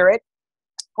Spirit,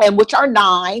 and which are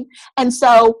 9. And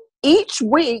so each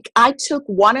week I took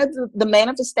one of the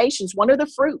manifestations, one of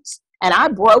the fruits, and I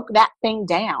broke that thing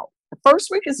down. The first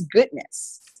week is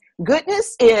goodness.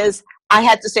 Goodness is, I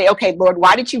had to say, okay, Lord,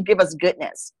 why did you give us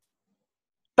goodness?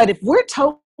 But if we're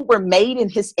told we're made in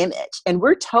his image, and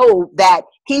we're told that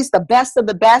he's the best of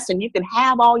the best, and you can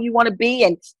have all you want to be,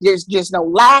 and there's no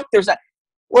lack,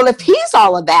 well, if he's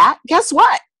all of that, guess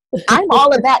what? I'm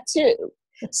all of that too.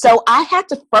 So I had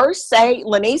to first say,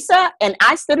 Lynesa, and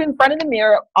I stood in front of the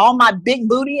mirror, all my big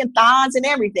booty and thighs and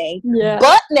everything,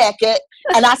 butt naked,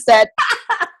 and I said,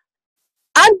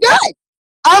 I'm good.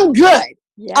 I'm good.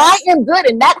 Yeah. I am good.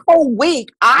 And that whole week,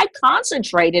 I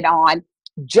concentrated on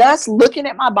just looking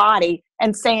at my body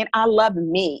and saying, I love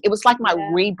me. It was like my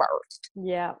rebirth.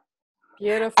 Yeah.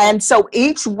 Beautiful. And so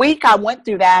each week I went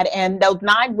through that, and those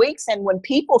 9 weeks, and when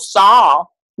people saw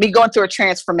me going through a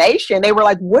transformation, they were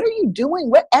like, what are you doing?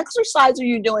 What exercise are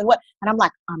you doing? What? And I'm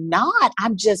like, I'm not.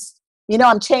 I'm just,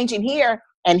 I'm changing here.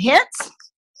 And hence,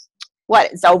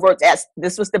 what? It's over.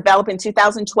 This was developed in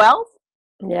 2012.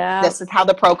 Yeah. This is how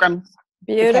the program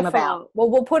Beautiful. Came about.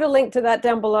 Well, we'll put a link to that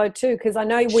down below too, because I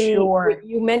know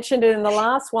you mentioned it in the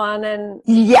last one. And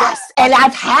yes, and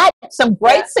I've had some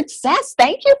great success.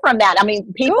 Thank you from that. I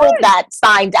mean, people that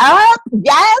signed up,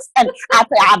 yes, and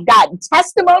I've gotten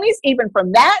testimonies even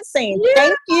from that saying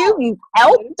thank you, you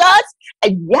helped us.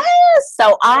 And yes,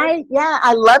 so I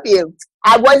love you.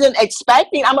 I wasn't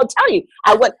expecting. I'm gonna tell you,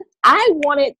 I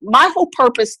wanted, my whole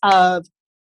purpose of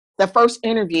the first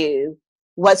interview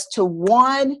was to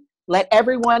let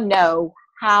everyone know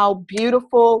how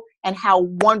beautiful and how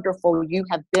wonderful you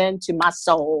have been to my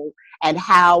soul, and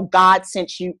how God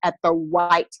sent you at the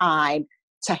right time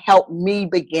to help me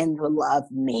begin to love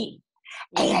me.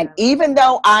 Yeah. And even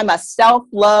though I'm a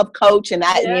self-love coach, and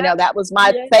that was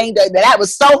my thing, that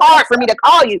was so hard for me to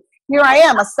call you. Here I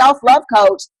am, a self-love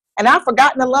coach, and I've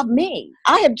forgotten to love me.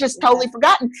 I have just totally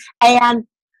forgotten. And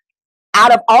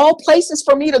out of all places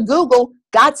for me to Google,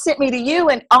 God sent me to you,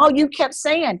 and all you kept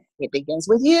saying, it begins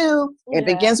with you. It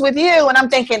begins with you. And I'm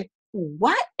thinking,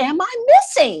 what am I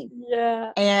missing?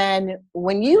 Yeah. And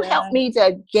when you helped me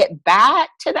to get back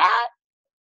to that,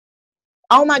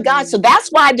 oh my God. So that's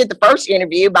why I did the first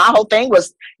interview. My whole thing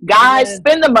was, guys,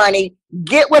 spend the money,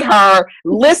 get with her,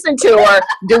 listen to her,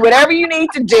 do whatever you need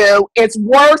to do. It's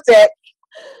worth it.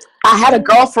 I had a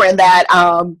girlfriend that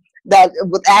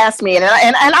would ask me, and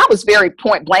I was very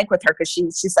point blank with her, because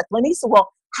she's like, Lynesa,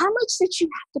 well, how much did you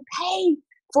have to pay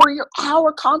for your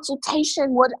hour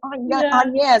consultation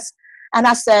on yes? And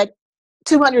I said,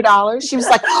 $200. She was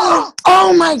like,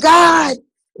 oh my God,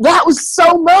 that was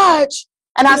so much.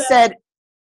 And I said,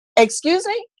 excuse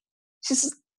me?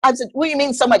 I said, what do you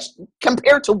mean so much?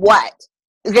 Compared to what?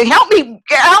 Okay, help me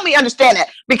understand that,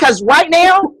 because right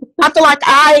now I feel like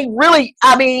I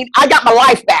got my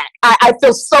life back. I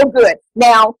feel so good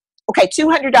now. Okay,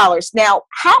 $200. Now,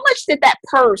 how much did that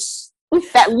purse,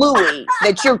 that Louis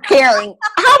that you're carrying,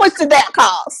 how much did that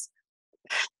cost?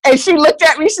 And she looked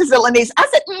at me. She said, Lynesa. I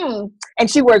said, and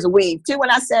she wears a weave too.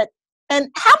 And I said, and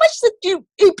how much did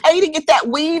you pay to get that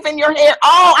weave in your hair?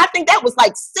 Oh, I think that was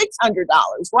like $600,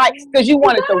 right? Because you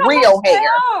wanted the real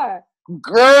hair.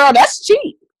 Girl, that's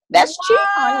cheap. That's cheap.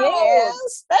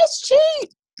 Yes, that's cheap.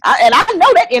 And I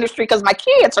know that industry because my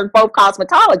kids are both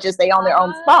cosmetologists. They own their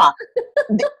own spa.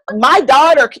 My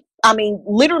daughter,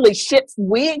 literally ships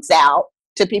wigs out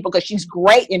to people because she's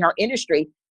great in her industry.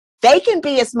 They can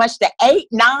be as much to $800,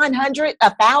 $900,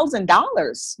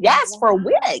 $1,000. Yes, for a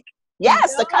wig.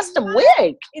 Yes, a custom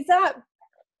wig.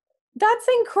 That's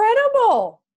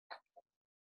incredible.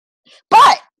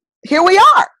 But here we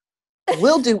are.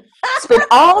 We'll spend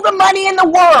all the money in the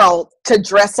world to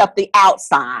dress up the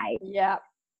outside. Yeah.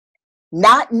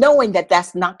 Not knowing that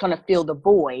that's not going to fill the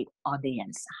void on the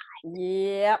inside.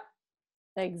 Yep.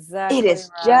 Exactly. It is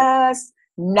just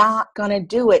not going to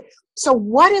do it. So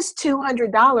what is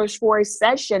 $200 for a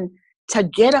session to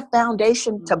get a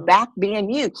foundation to back being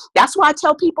you? That's why I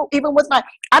tell people, even with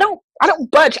I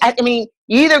don't budge. You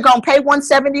either going to pay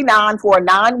 $179 for a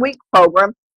 9-week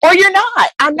program, or you're not.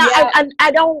 I'm not. Yeah.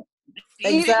 I don't.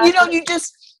 Exactly.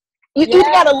 You either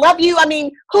got to love you.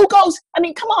 Who goes?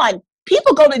 Come on.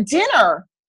 People go to dinner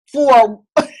for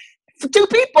 2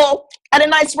 people at a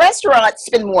nice restaurant,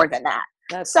 spend more than that.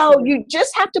 That's true. You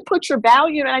just have to put your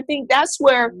value. And I think that's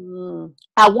where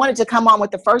I wanted to come on with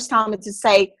the first time, and to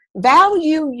say,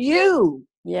 value you.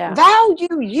 Yeah.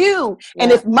 Value you.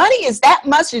 And Yeah. if money is that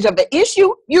much of an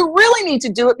issue, you really need to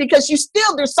do it, because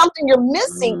there's something you're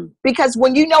missing. Because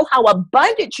when you know how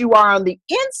abundant you are on the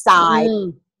inside,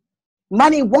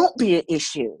 money won't be an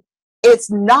issue.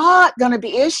 It's not going to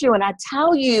be an issue. And I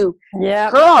tell you,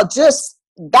 girl,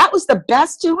 that was the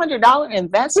best $200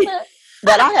 investment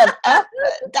that I have ever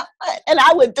done. And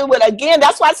I would do it again.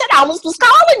 That's why I said I almost was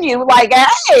calling you like,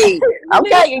 hey,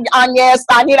 okay, Agnes,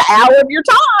 I need an hour of your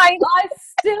time. I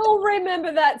still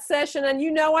remember that session. And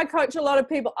I coach a lot of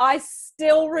people. I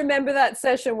still remember that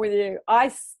session with you.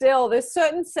 There's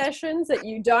certain sessions that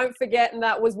you don't forget. And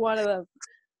that was one of them.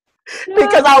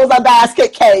 Because I was a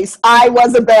basket case. I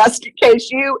was a basket case.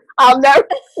 I'll never,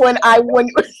 when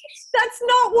that's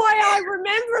not why I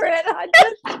remember it.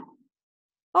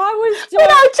 When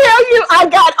I tell you, I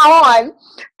got on,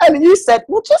 and you said,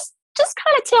 well, just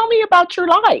kind of tell me about your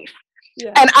life.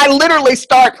 Yeah. And I literally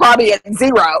start probably at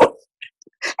 0.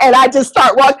 And I just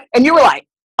start walking, and you were like,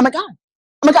 oh my God,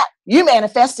 you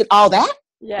manifested all that?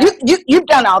 Yeah. You've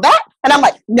done all that? And I'm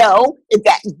like, no,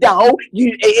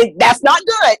 that's not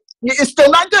good. It's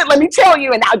still not good. Let me tell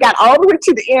you. And I got all the way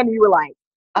to the end, and you were like,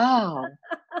 oh,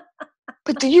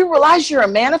 but do you realize you're a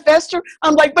manifester?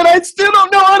 I'm like, but I still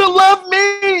don't know how to love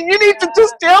me. You need to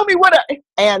just tell me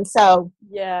and so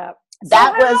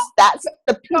that's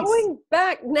the piece. Going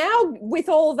back now with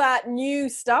all that new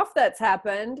stuff that's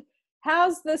happened,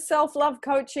 how's the self-love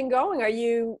coaching going? What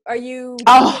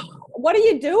are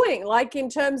you doing? Like in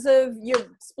terms of you're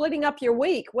splitting up your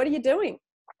week, what are you doing?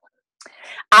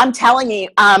 I'm telling you,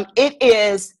 I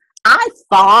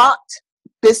thought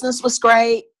business was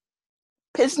great.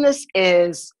 Business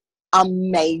is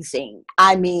amazing.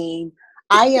 I mean,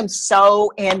 I am so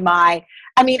I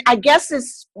guess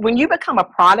it's when you become a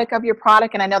product of your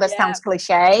product, and I know that sounds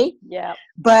cliche,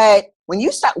 but when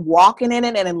you start walking in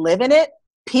it and living it,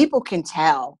 people can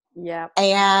tell. Yeah.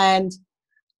 And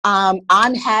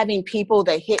I'm having people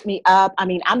that hit me up. I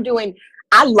mean, I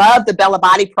love the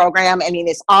BellaBody program. I mean,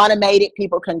 it's automated.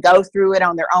 People can go through it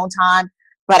on their own time,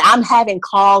 but I'm having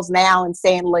calls now and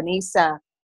saying, Lynesa,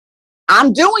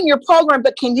 I'm doing your program,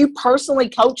 but can you personally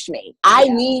coach me? I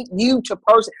need you to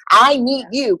I need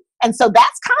you. And so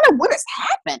that's kind of what has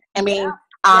happened. I mean,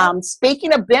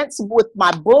 speaking of events with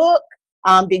my book,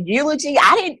 the eulogy,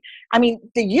 the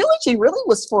eulogy really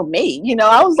was for me.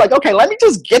 I was like, okay, let me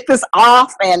just get this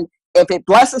off. And if it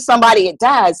blesses somebody, it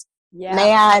does. Yeah.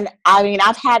 Man, I mean,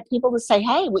 I've had people to say,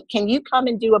 hey, can you come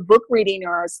and do a book reading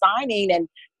or a signing? And,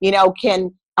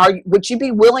 would you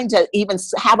be willing to even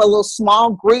have a little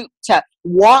small group to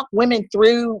walk women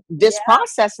through this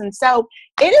process? And so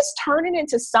it is turning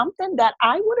into something that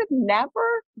I would have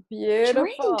never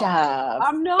dreamed of.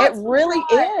 I'm not It surprised. Really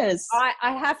is. I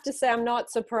have to say, I'm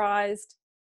not surprised.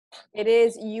 It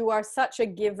is. You are such a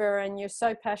giver and you're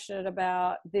so passionate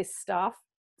about this stuff.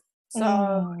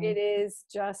 So it is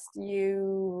just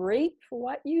you reap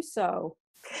what you sow.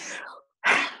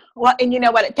 Well, and you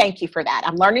know what? Thank you for that.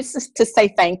 I'm learning to say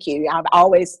thank you. I've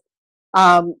always,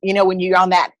 when you're on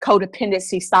that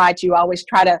codependency side, you always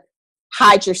try to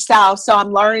hide yourself. So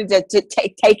I'm learning to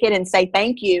take it and say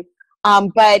thank you.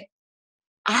 But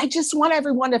I just want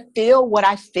everyone to feel what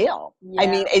I feel. Yeah. I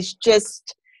mean, it's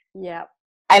just,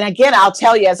 And again, I'll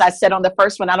tell you, as I said on the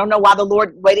first one, I don't know why the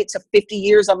Lord waited to 50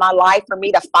 years of my life for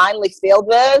me to finally feel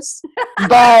this,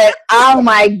 but oh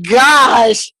my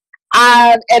gosh.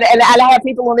 And I have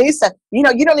people, Lynesa,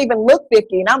 you don't even look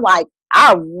 50. And I'm like,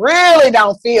 I really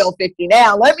don't feel 50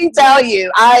 now. Let me tell you,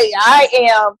 I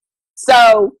am.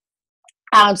 So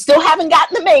I still haven't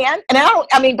gotten the man. And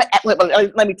but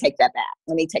let me take that back.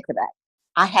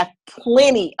 I have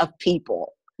plenty of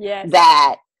people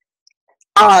that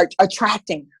are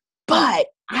attracting, but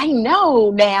I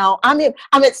know now I'm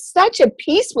at such a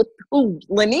peace with who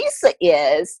Lynesa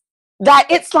is that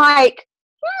it's like,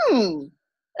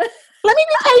 let me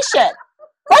be patient.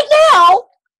 Right now,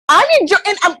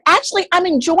 I'm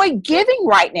enjoying giving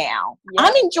right now. Yeah.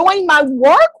 I'm enjoying my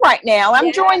work right now. I'm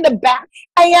enjoying the back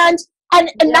and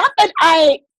not that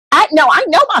I know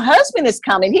my husband is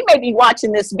coming. He may be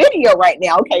watching this video right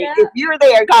now. Okay, if you're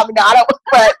there, call me. No, I don't.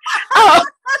 But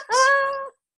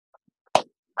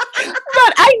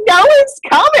but I know it's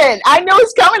coming.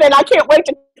 And I can't wait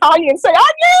to call you and say,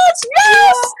 oh, yes,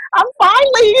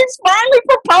 he's finally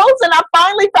proposing. I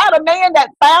finally found a man that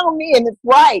found me and it's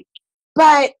right.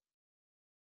 But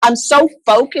I'm so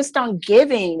focused on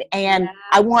giving, and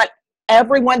I want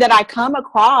everyone that I come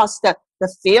across to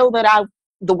feel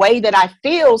the way that I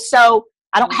feel. So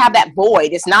I don't have that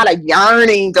void. It's not a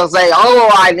yearning to say,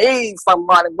 oh, I need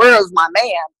someone. Where's my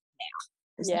man?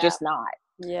 It's just not.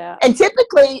 Yeah. And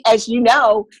typically, as you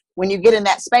know, when you get in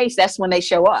that space, that's when they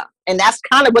show up. And that's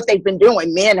kind of what they've been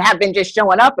doing. Men have been just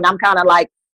showing up, and I'm kind of like,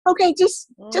 okay, just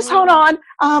hold on.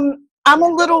 I'm a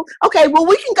little, okay, well,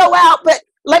 we can go out, but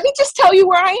let me just tell you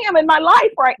where I am in my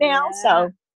life right now.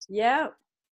 Yeah. So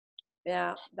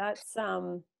yeah, that's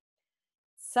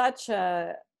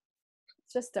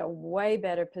just a way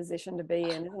better position to be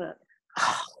in, isn't it?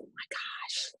 Oh my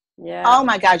gosh. Yeah. Oh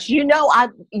my gosh. You know my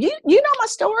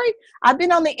story. I've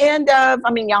been on the end of,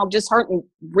 I mean, y'all just heard me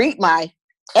read my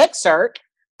excerpt,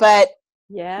 but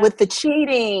with the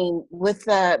cheating, with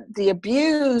the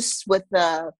abuse, with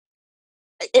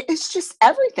it's just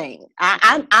everything.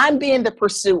 I'm being the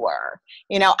pursuer.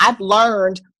 You know, I've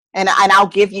learned, and I'll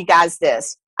give you guys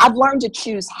this. I've learned to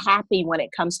choose happy when it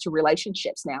comes to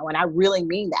relationships now, and I really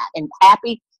mean that. And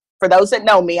happy, for those that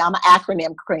know me, I'm an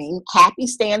acronym queen. Happy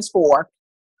stands for,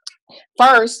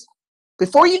 first,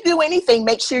 before you do anything,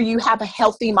 make sure you have a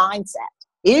healthy mindset.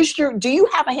 Do you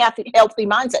have a healthy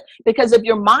mindset? Because if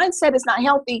your mindset is not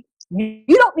healthy, you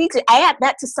don't need to add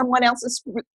that to someone else's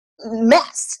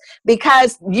mess,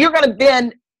 because you're going to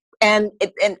then, and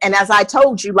as I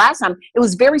told you last time, it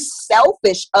was very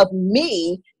selfish of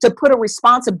me to put a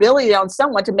responsibility on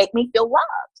someone to make me feel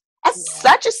loved. That's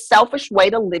such a selfish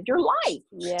way to live your life.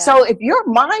 Yeah. So if you're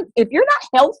not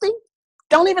healthy,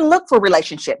 don't even look for a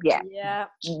relationship yet. Yeah.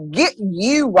 Get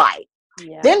you right.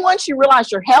 Yeah. Then once you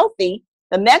realize you're healthy,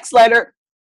 the next letter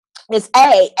is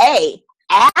A.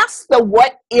 Ask the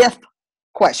what if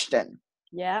question.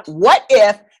 Yeah. What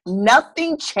if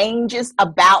nothing changes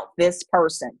about this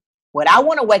person? Would I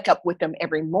want to wake up with them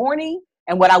every morning,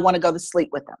 and would I want to go to sleep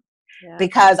with them? Yeah.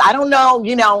 Because I don't know,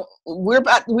 we're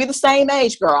the same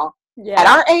age, girl. Yeah. At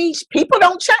our age, people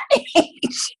don't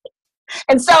change.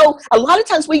 And so a lot of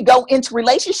times we go into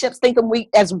relationships thinking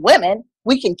as women,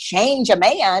 we can change a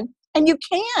man, and you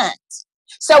can't.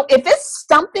 So if it's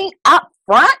something up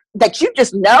front that you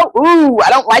just know, ooh, I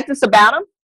don't like this about him,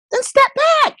 then step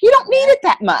back. You don't need it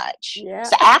that much. Yeah.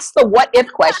 So ask the what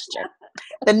if question.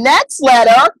 The next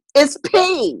letter is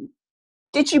P.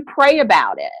 Did you pray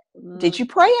about it? Did you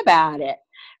pray about it?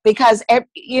 Because,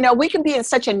 we can be in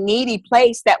such a needy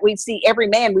place that we see every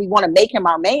man, we want to make him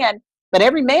our man, but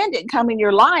every man didn't come in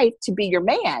your life to be your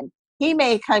man. He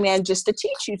may come in just to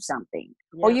teach you something,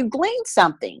 or you glean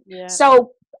something. Yeah.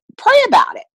 So pray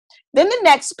about it. Then the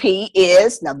next P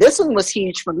is, now this one was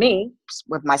huge for me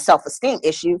with my self-esteem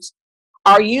issues.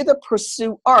 Are you the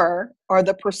pursuer or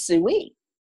the pursuee?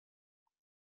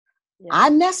 Yeah. I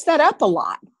messed that up a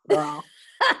lot, girl.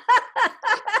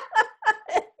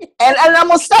 And I'm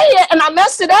going to say it, and I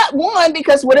messed it up, one,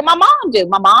 because what did my mom do?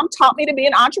 My mom taught me to be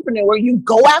an entrepreneur. You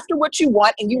go after what you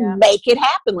want, and you make it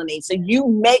happen, Lynesa. So you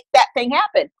make that thing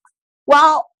happen.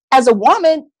 Well, as a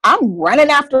woman, I'm running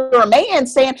after a man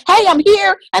saying, hey, I'm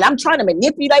here, and I'm trying to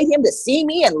manipulate him to see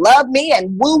me and love me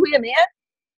and woo him in.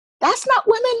 That's not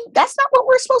women. That's not what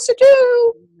we're supposed to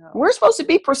do. No. We're supposed to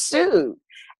be pursued.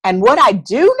 And what I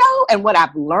do know, and what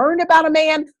I've learned about a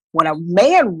man, when a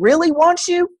man really wants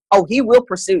you, he will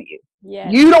pursue you.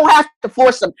 Yes. You don't have to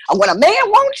force him. And when a man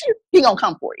wants you, he's going to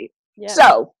come for you. Yes.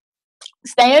 So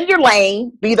stay in your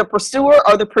lane, be the pursuer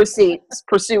or the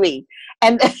pursuee.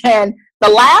 And then the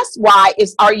last Y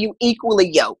is, are you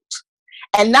equally yoked?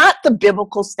 And not the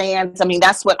biblical stance. I mean,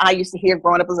 that's what I used to hear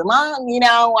growing up as a mom,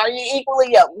 are you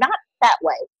equally yoked? Not that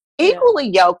way. Equally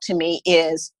yoked to me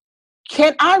is,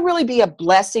 can I really be a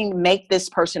blessing, make this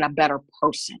person a better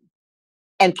person?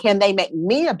 And can they make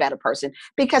me a better person?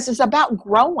 Because it's about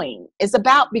growing. It's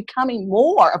about becoming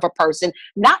more of a person,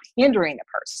 not hindering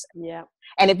a person. Yeah.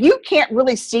 And if you can't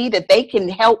really see that they can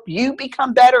help you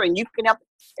become better and you can help,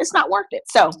 it's not worth it.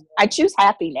 So I choose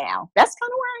happy now. That's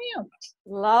kind of where I am.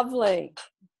 Lovely.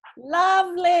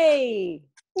 Lovely.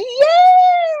 Yeah.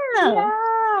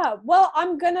 Yeah. Well,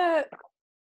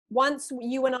 once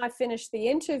you and I finish the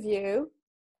interview,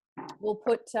 we'll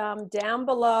put down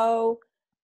below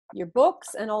your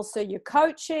books and also your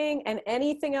coaching and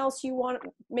anything else you want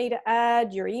me to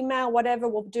add, your email, whatever.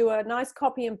 We'll do a nice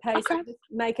copy and paste, and just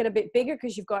make it a bit bigger,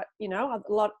 because you've got, a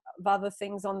lot of other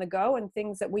things on the go and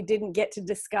things that we didn't get to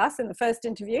discuss in the first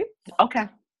interview. Okay.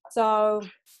 So,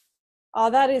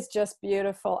 that is just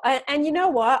beautiful. And you know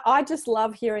what? I just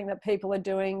love hearing that people are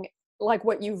doing like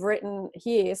what you've written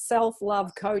here,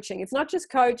 self-love coaching. It's not just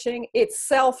coaching, it's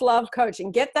self-love coaching.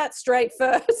 Get that straight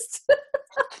first.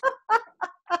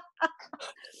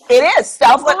 It is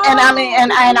self-love, and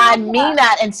I mean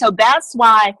that. And so that's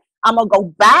why I'm going to go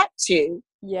back to,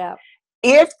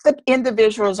 if the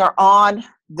individuals are on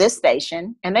this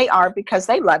station, and they are because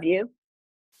they love you,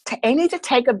 I need to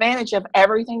take advantage of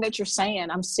everything that you're saying.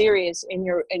 I'm serious in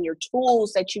your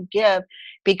tools that you give,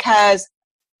 because,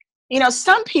 you know,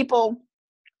 some people,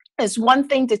 it's one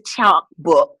thing to talk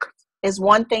book, it's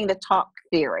one thing to talk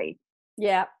theory.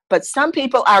 Yeah. But some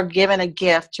people are given a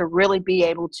gift to really be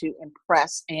able to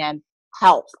impress and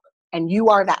help. And you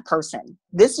are that person.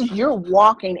 You're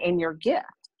walking in your gift.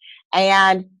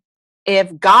 And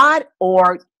if God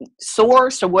or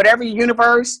source or whatever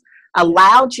universe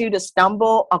allowed you to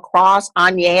stumble across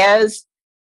Agnes'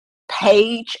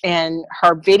 page and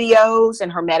her videos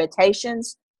and her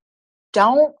meditations,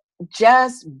 don't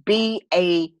just be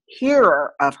a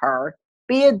hearer of her,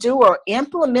 be a doer,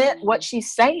 implement what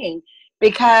she's saying,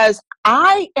 because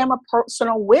I am a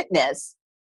personal witness.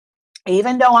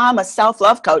 Even though I'm a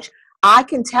self-love coach, I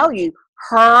can tell you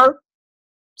her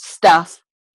stuff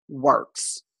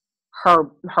works.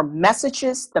 Her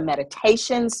messages, the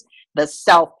meditations, the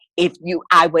self.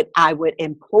 I would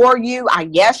implore you.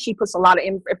 Yes, she puts a lot of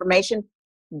information.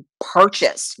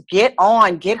 Purchase, get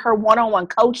her one-on-one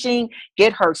coaching,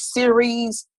 get her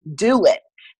series, do it.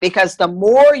 Because the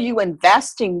more you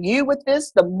invest in you with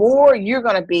this, the more you're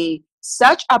going to be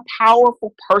such a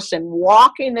powerful person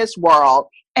walking this world.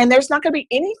 And there's not going to be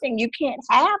anything you can't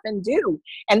have and do.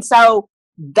 And so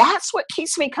that's what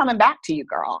keeps me coming back to you,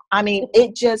 girl. I mean,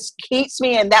 it just keeps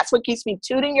me, and that's what keeps me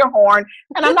tooting your horn.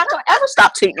 And I'm not going to ever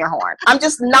stop tooting your horn. I'm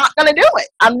just not going to do it.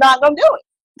 I'm not going to do it.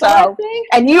 So,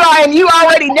 and you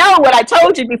already know what I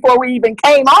told you before we even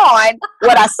came on,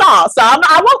 what I saw. So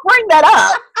I won't bring that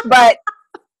up, but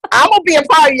I'm going to be a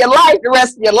part of your life the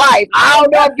rest of your life. I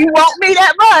don't know if you want me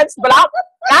that much, but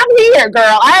I'm here,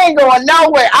 girl. I ain't going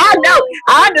nowhere. I know.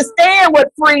 I understand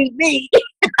what freed me.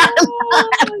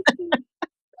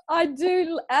 I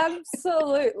do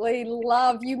absolutely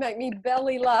love, you make me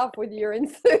belly laugh with your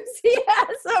enthusiasm.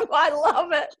 I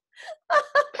love it.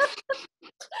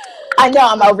 I know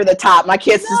I'm over the top. My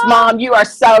kid says, Mom, you are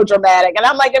so dramatic. And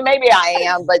I'm like, maybe I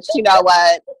am, but you know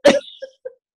what?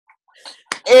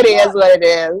 It is what it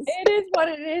is. It is what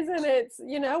it is. And it's,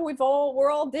 you know,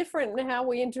 we're all different in how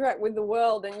we interact with the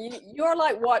world. And you're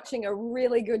like watching a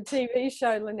really good TV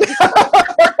show, Lynesa.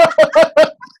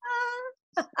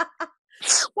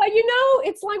 Well, you know,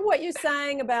 it's like what you're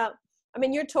saying about, I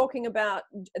mean, you're talking about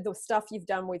the stuff you've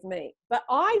done with me, but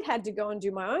I had to go and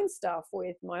do my own stuff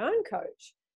with my own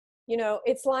coach. You know,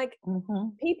 it's like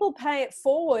people pay it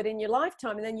forward in your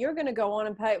lifetime, and then you're going to go on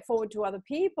and pay it forward to other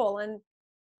people. And,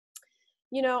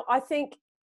 you know, I think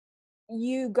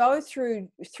you go through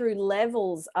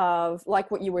levels of,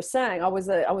 like what you were saying. I was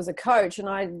a coach, and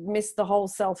I missed the whole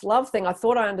self-love thing. I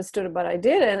thought I understood it, but I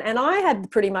didn't. And I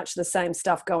had pretty much the same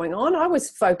stuff going on. I was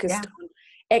focused on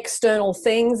external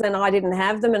things, and I didn't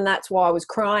have them, and that's why I was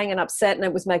crying and upset, and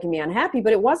it was making me unhappy.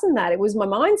 But it wasn't that. It was my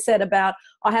mindset about,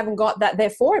 I haven't got that,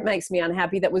 therefore it makes me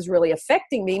unhappy, that was really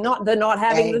affecting me, not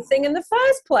having the thing in the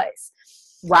first place.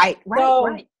 Right.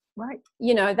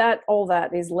 You know, all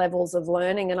that is levels of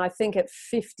learning. And I think at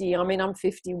 50, I mean, I'm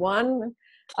 51,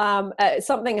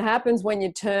 something happens when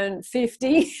you turn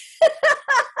 50.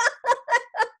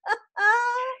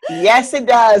 Yes, it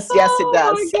does. Yes, it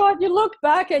does. Oh my God, you look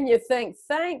back and you think,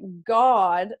 thank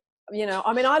God. You know,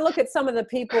 I mean, I look at some of the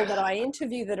people that I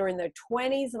interview that are in their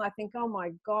 20s, and I think, oh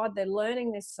my God, they're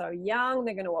learning this so young.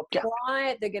 They're going to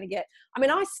apply it. They're going to get, I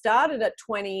mean, I started at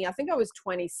 20, I think I was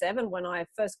 27 when I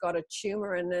first got a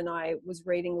tumor, and then I was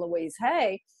reading Louise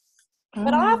Hay.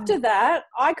 But after that,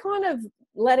 I kind of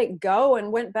let it go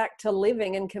and went back to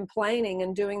living and complaining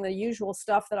and doing the usual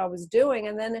stuff that I was doing.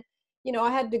 And then, you know,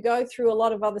 I had to go through a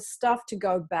lot of other stuff to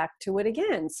go back to it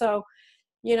again. So,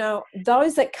 you know,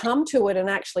 those that come to it and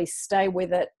actually stay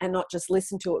with it and not just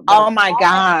listen to it. Oh my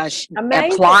gosh.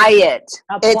 Apply it.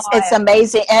 It's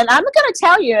amazing. And I'm going to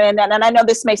tell you, and I know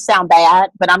this may sound bad,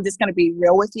 but I'm just going to be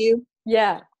real with you.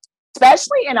 Yeah.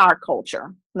 Especially in our culture,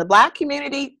 in the Black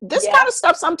community, this kind of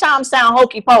stuff sometimes sound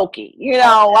hokey pokey. You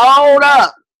know, hold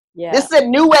up. Yeah. This is a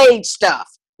new age stuff.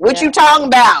 What you talking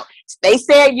about? They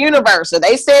said universe, or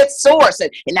they said source,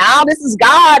 and now this is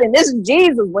God and this is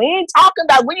Jesus. We ain't talking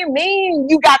about, what do you mean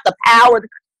you got the power?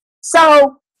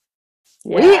 So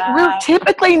we're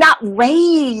typically not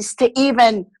raised to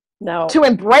even to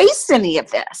embrace any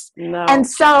of this. No. And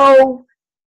so,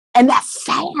 and that's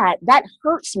sad. That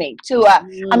hurts me too.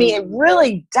 I mean, it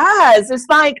really does. It's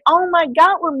like, oh my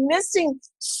God, we're missing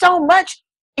so much.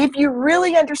 If you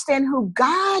really understand who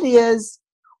God is,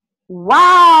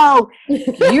 wow,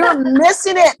 you're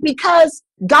missing it, because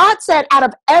God said, out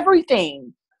of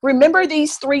everything, remember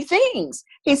these three things.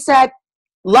 He said,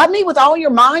 love me with all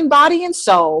your mind, body, and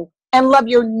soul, and love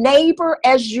your neighbor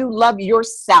as you love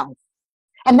yourself.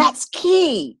 And that's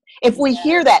key. If we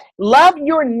hear that, love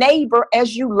your neighbor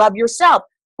as you love yourself.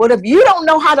 But if you don't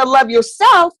know how to love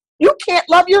yourself, you can't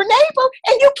love your neighbor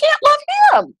and you can't love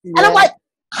him. And I'm like,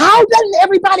 how doesn't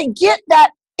everybody get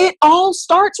that? It all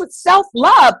starts with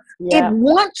self-love.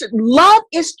 Love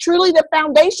is truly the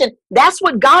foundation. That's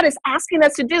what God is asking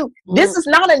us to do. This is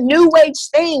not a new age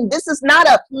thing. This is not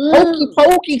a hokey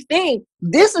pokey thing.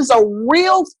 This is a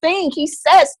real thing. He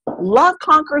says love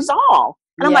conquers all.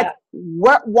 And I'm like,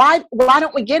 why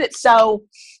don't we get it? So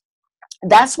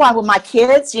that's why with my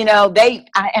kids, you know,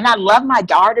 and I love my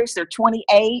daughters. They're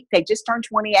 28. They just turned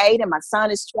 28 and my son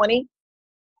is 20.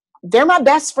 They're my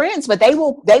best friends, but they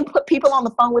put people on the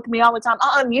phone with me all the time.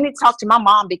 You need to talk to my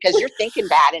mom because you're thinking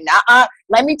bad. And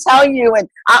let me tell you. And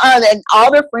and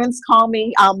all their friends call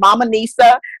me Mama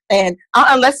Nisa. And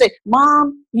let's say,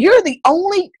 Mom, you're the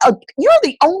only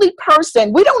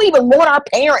person. We don't even want our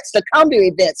parents to come to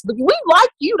events, but we like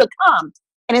you to come.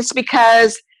 And it's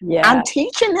because I'm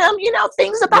teaching them, you know,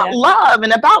 things about love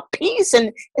and about peace.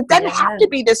 And it doesn't have to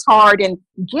be this hard, and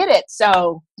get it.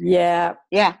 So yeah.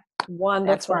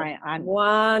 Wonderful. That's right.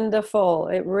 Wonderful.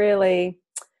 It really,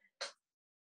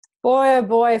 boy, oh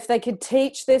boy, if they could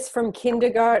teach this from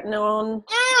kindergarten on,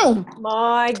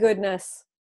 my goodness.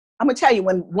 I'm going to tell you,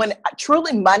 when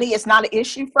truly money is not an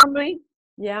issue for me,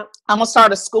 I'm going to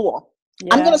start a school.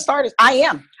 I'm going to start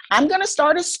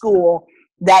a school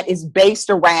that is based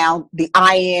around the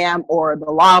I am or the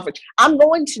law of, I'm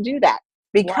going to do that.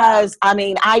 Because, I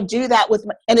mean, I do that with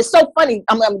and it's so funny.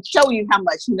 I'm going to show you how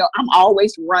much, you know, I'm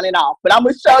always running off, but I'm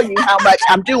going to show you how much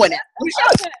I'm doing it. Let me show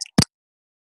you.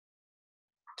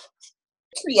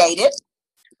 Create it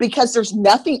because there's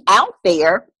nothing out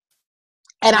there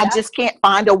and I just can't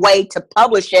find a way to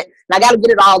publish it. And I got to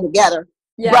get it all together.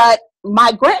 But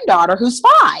my granddaughter, who's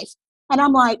 5, and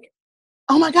I'm like,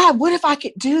 oh my God, what if I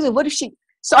could do that? What if she,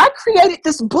 so I created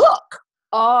this book.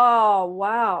 Oh,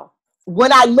 wow.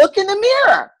 When I look in the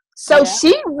mirror. So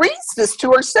she reads this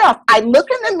to herself. I look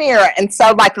in the mirror. And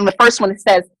so like in the first one, it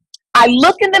says, I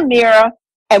look in the mirror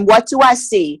and what do I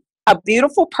see? A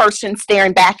beautiful person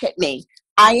staring back at me.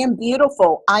 I am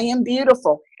beautiful. I am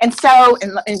beautiful. And so,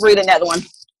 and read another one.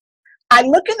 I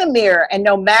look in the mirror and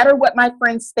no matter what my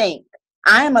friends think,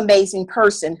 I am an amazing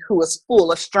person who is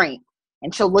full of strength.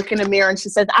 And she'll look in the mirror and she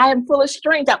says, I am full of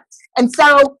strength. And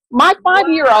so my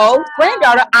 5-year-old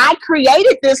granddaughter, I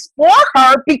created this for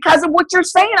her because of what you're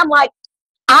saying. I'm like,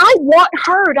 I want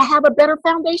her to have a better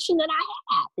foundation than I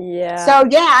have. So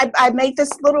I made this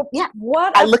little,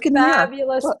 What I a look in the mirror.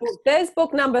 fabulous book. There's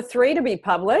book number 3 to be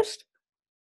published.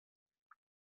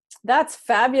 That's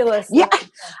fabulous. Yeah,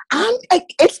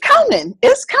 it's coming.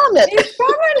 It's coming. It's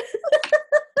coming.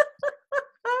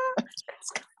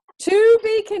 To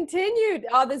be continued.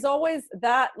 Oh, there's always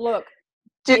that. Look,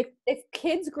 if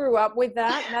kids grew up with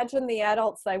that, imagine the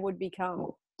adults they would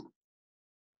become.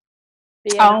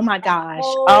 Oh my gosh.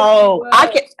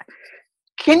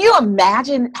 Can you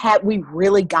imagine had we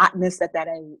really gotten this at that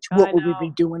age? What would we be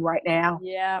doing right now?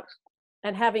 Yeah.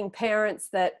 And having parents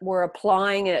that were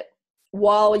applying it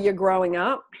while you're growing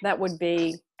up, that would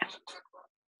be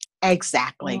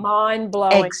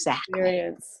mind-blowing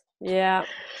experience. Yeah.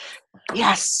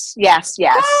 Yes.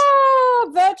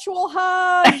 Oh, virtual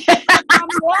hug from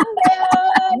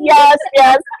London. Yes.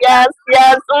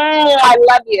 I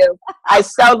love you. I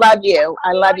so love you.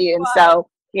 I love you. And so,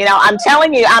 you know, I'm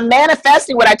telling you, I'm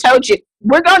manifesting what I told you.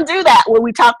 We're going to do that, what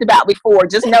we talked about before.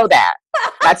 Just know that.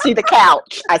 I see the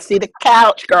couch. I see the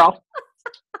couch, girl.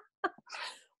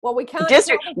 Well, we can't tell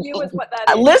the viewers what that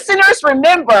is. Listeners,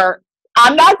 remember,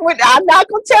 I'm not going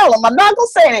to tell them. I'm not going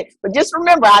to say it. But just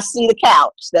remember, I see the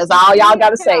couch. That's all y'all got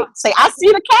to say. Say, I see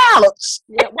the couch.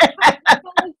 Yeah, what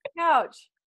is the couch?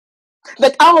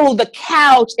 The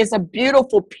couch is a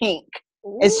beautiful pink.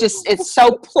 Ooh. It's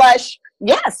so plush.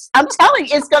 Yes, I'm telling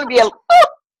you, it's going to be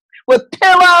with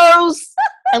pillows,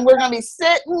 and we're going to be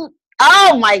sitting.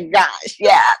 Oh my gosh,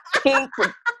 yeah, pink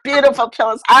with beautiful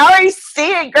pillows. I already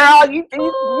see it, girl. You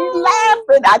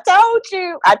laughing? I told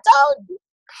you.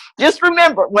 Just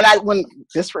remember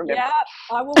just remember. Yeah,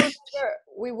 I will remember.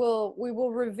 We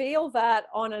will reveal that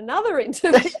on another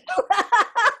interview.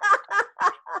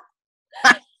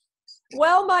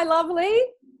 Well, my lovely,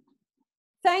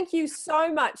 thank you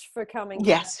so much for coming.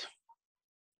 Yes.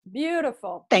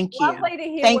 Beautiful. Thank you. Lovely to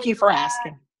hear. Thank you for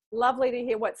asking. Lovely to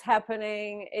hear what's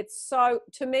happening. It's so,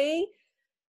 to me,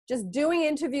 just doing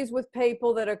interviews with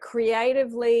people that are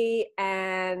creatively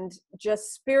and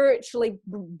just spiritually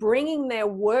bringing their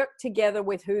work together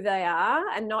with who they are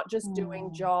and not just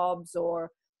doing jobs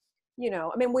or,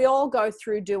 I mean, we all go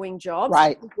through doing jobs.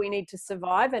 Right. We need to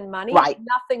survive and money. Right.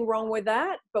 Nothing wrong with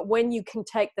that. But when you can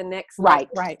take the next Right.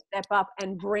 step up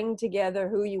and bring together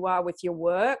who you are with your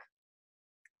work,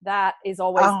 that is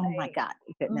always my God,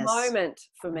 goodness. Moment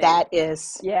for me. That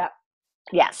is. Yeah.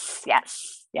 Yes.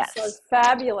 So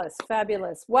fabulous.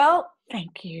 Well,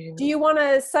 thank you. Do you want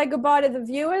to say goodbye to the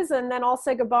viewers, and then I'll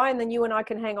say goodbye, and then you and I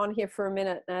can hang on here for a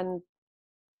minute and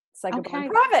say goodbye in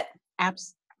private?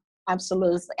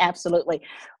 Absolutely.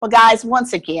 Well, guys,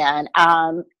 once again,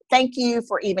 thank you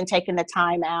for even taking the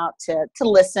time out to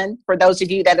listen. For those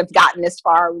of you that have gotten this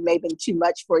far, it may have been too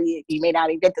much for you. You may not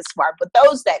even get this far, but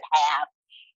those that have,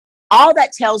 all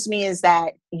that tells me is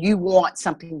that you want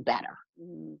something better.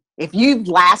 If you've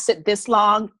lasted this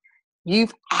long,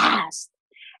 you've asked.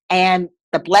 And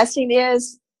the blessing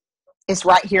is, it's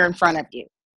right here in front of you.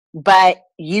 But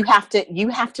you have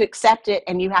to accept it,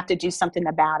 and you have to do something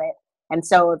about it. And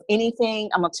so if anything,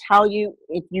 I'm going to tell you,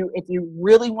 if you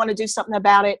really want to do something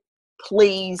about it,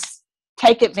 please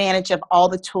take advantage of all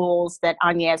the tools that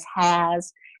Agnes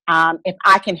has. If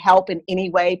I can help in any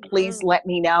way, please let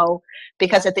me know.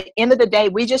 Because at the end of the day,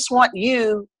 we just want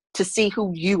you to see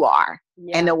who you are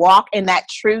and to walk in that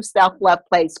true self-love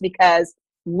place, because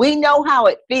we know how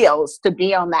it feels to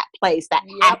be on that place, that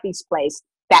happy place,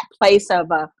 that place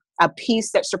of a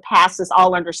peace that surpasses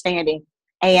all understanding.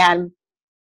 And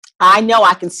I know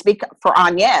I can speak for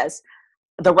Agnes.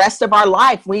 The rest of our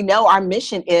life, we know our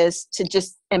mission is to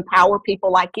just empower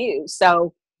people like you.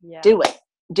 So do it.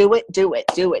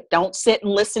 Don't sit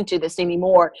and listen to this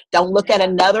anymore. Don't look at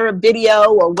another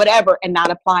video or whatever and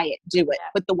not apply it. Do it.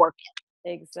 Put the work in.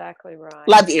 Exactly right.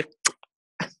 Love you.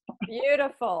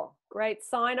 Beautiful. Great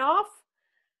sign off.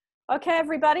 Okay,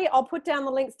 everybody, I'll put down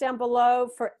the links down below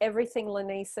for everything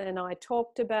Lynesa and I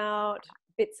talked about,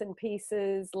 bits and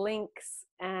pieces, links,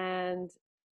 and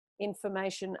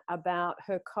information about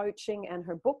her coaching and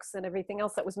her books and everything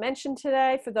else that was mentioned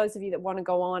today. For those of you that want to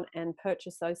go on and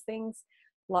purchase those things,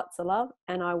 lots of love,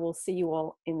 and I will see you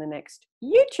all in the next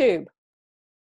YouTube.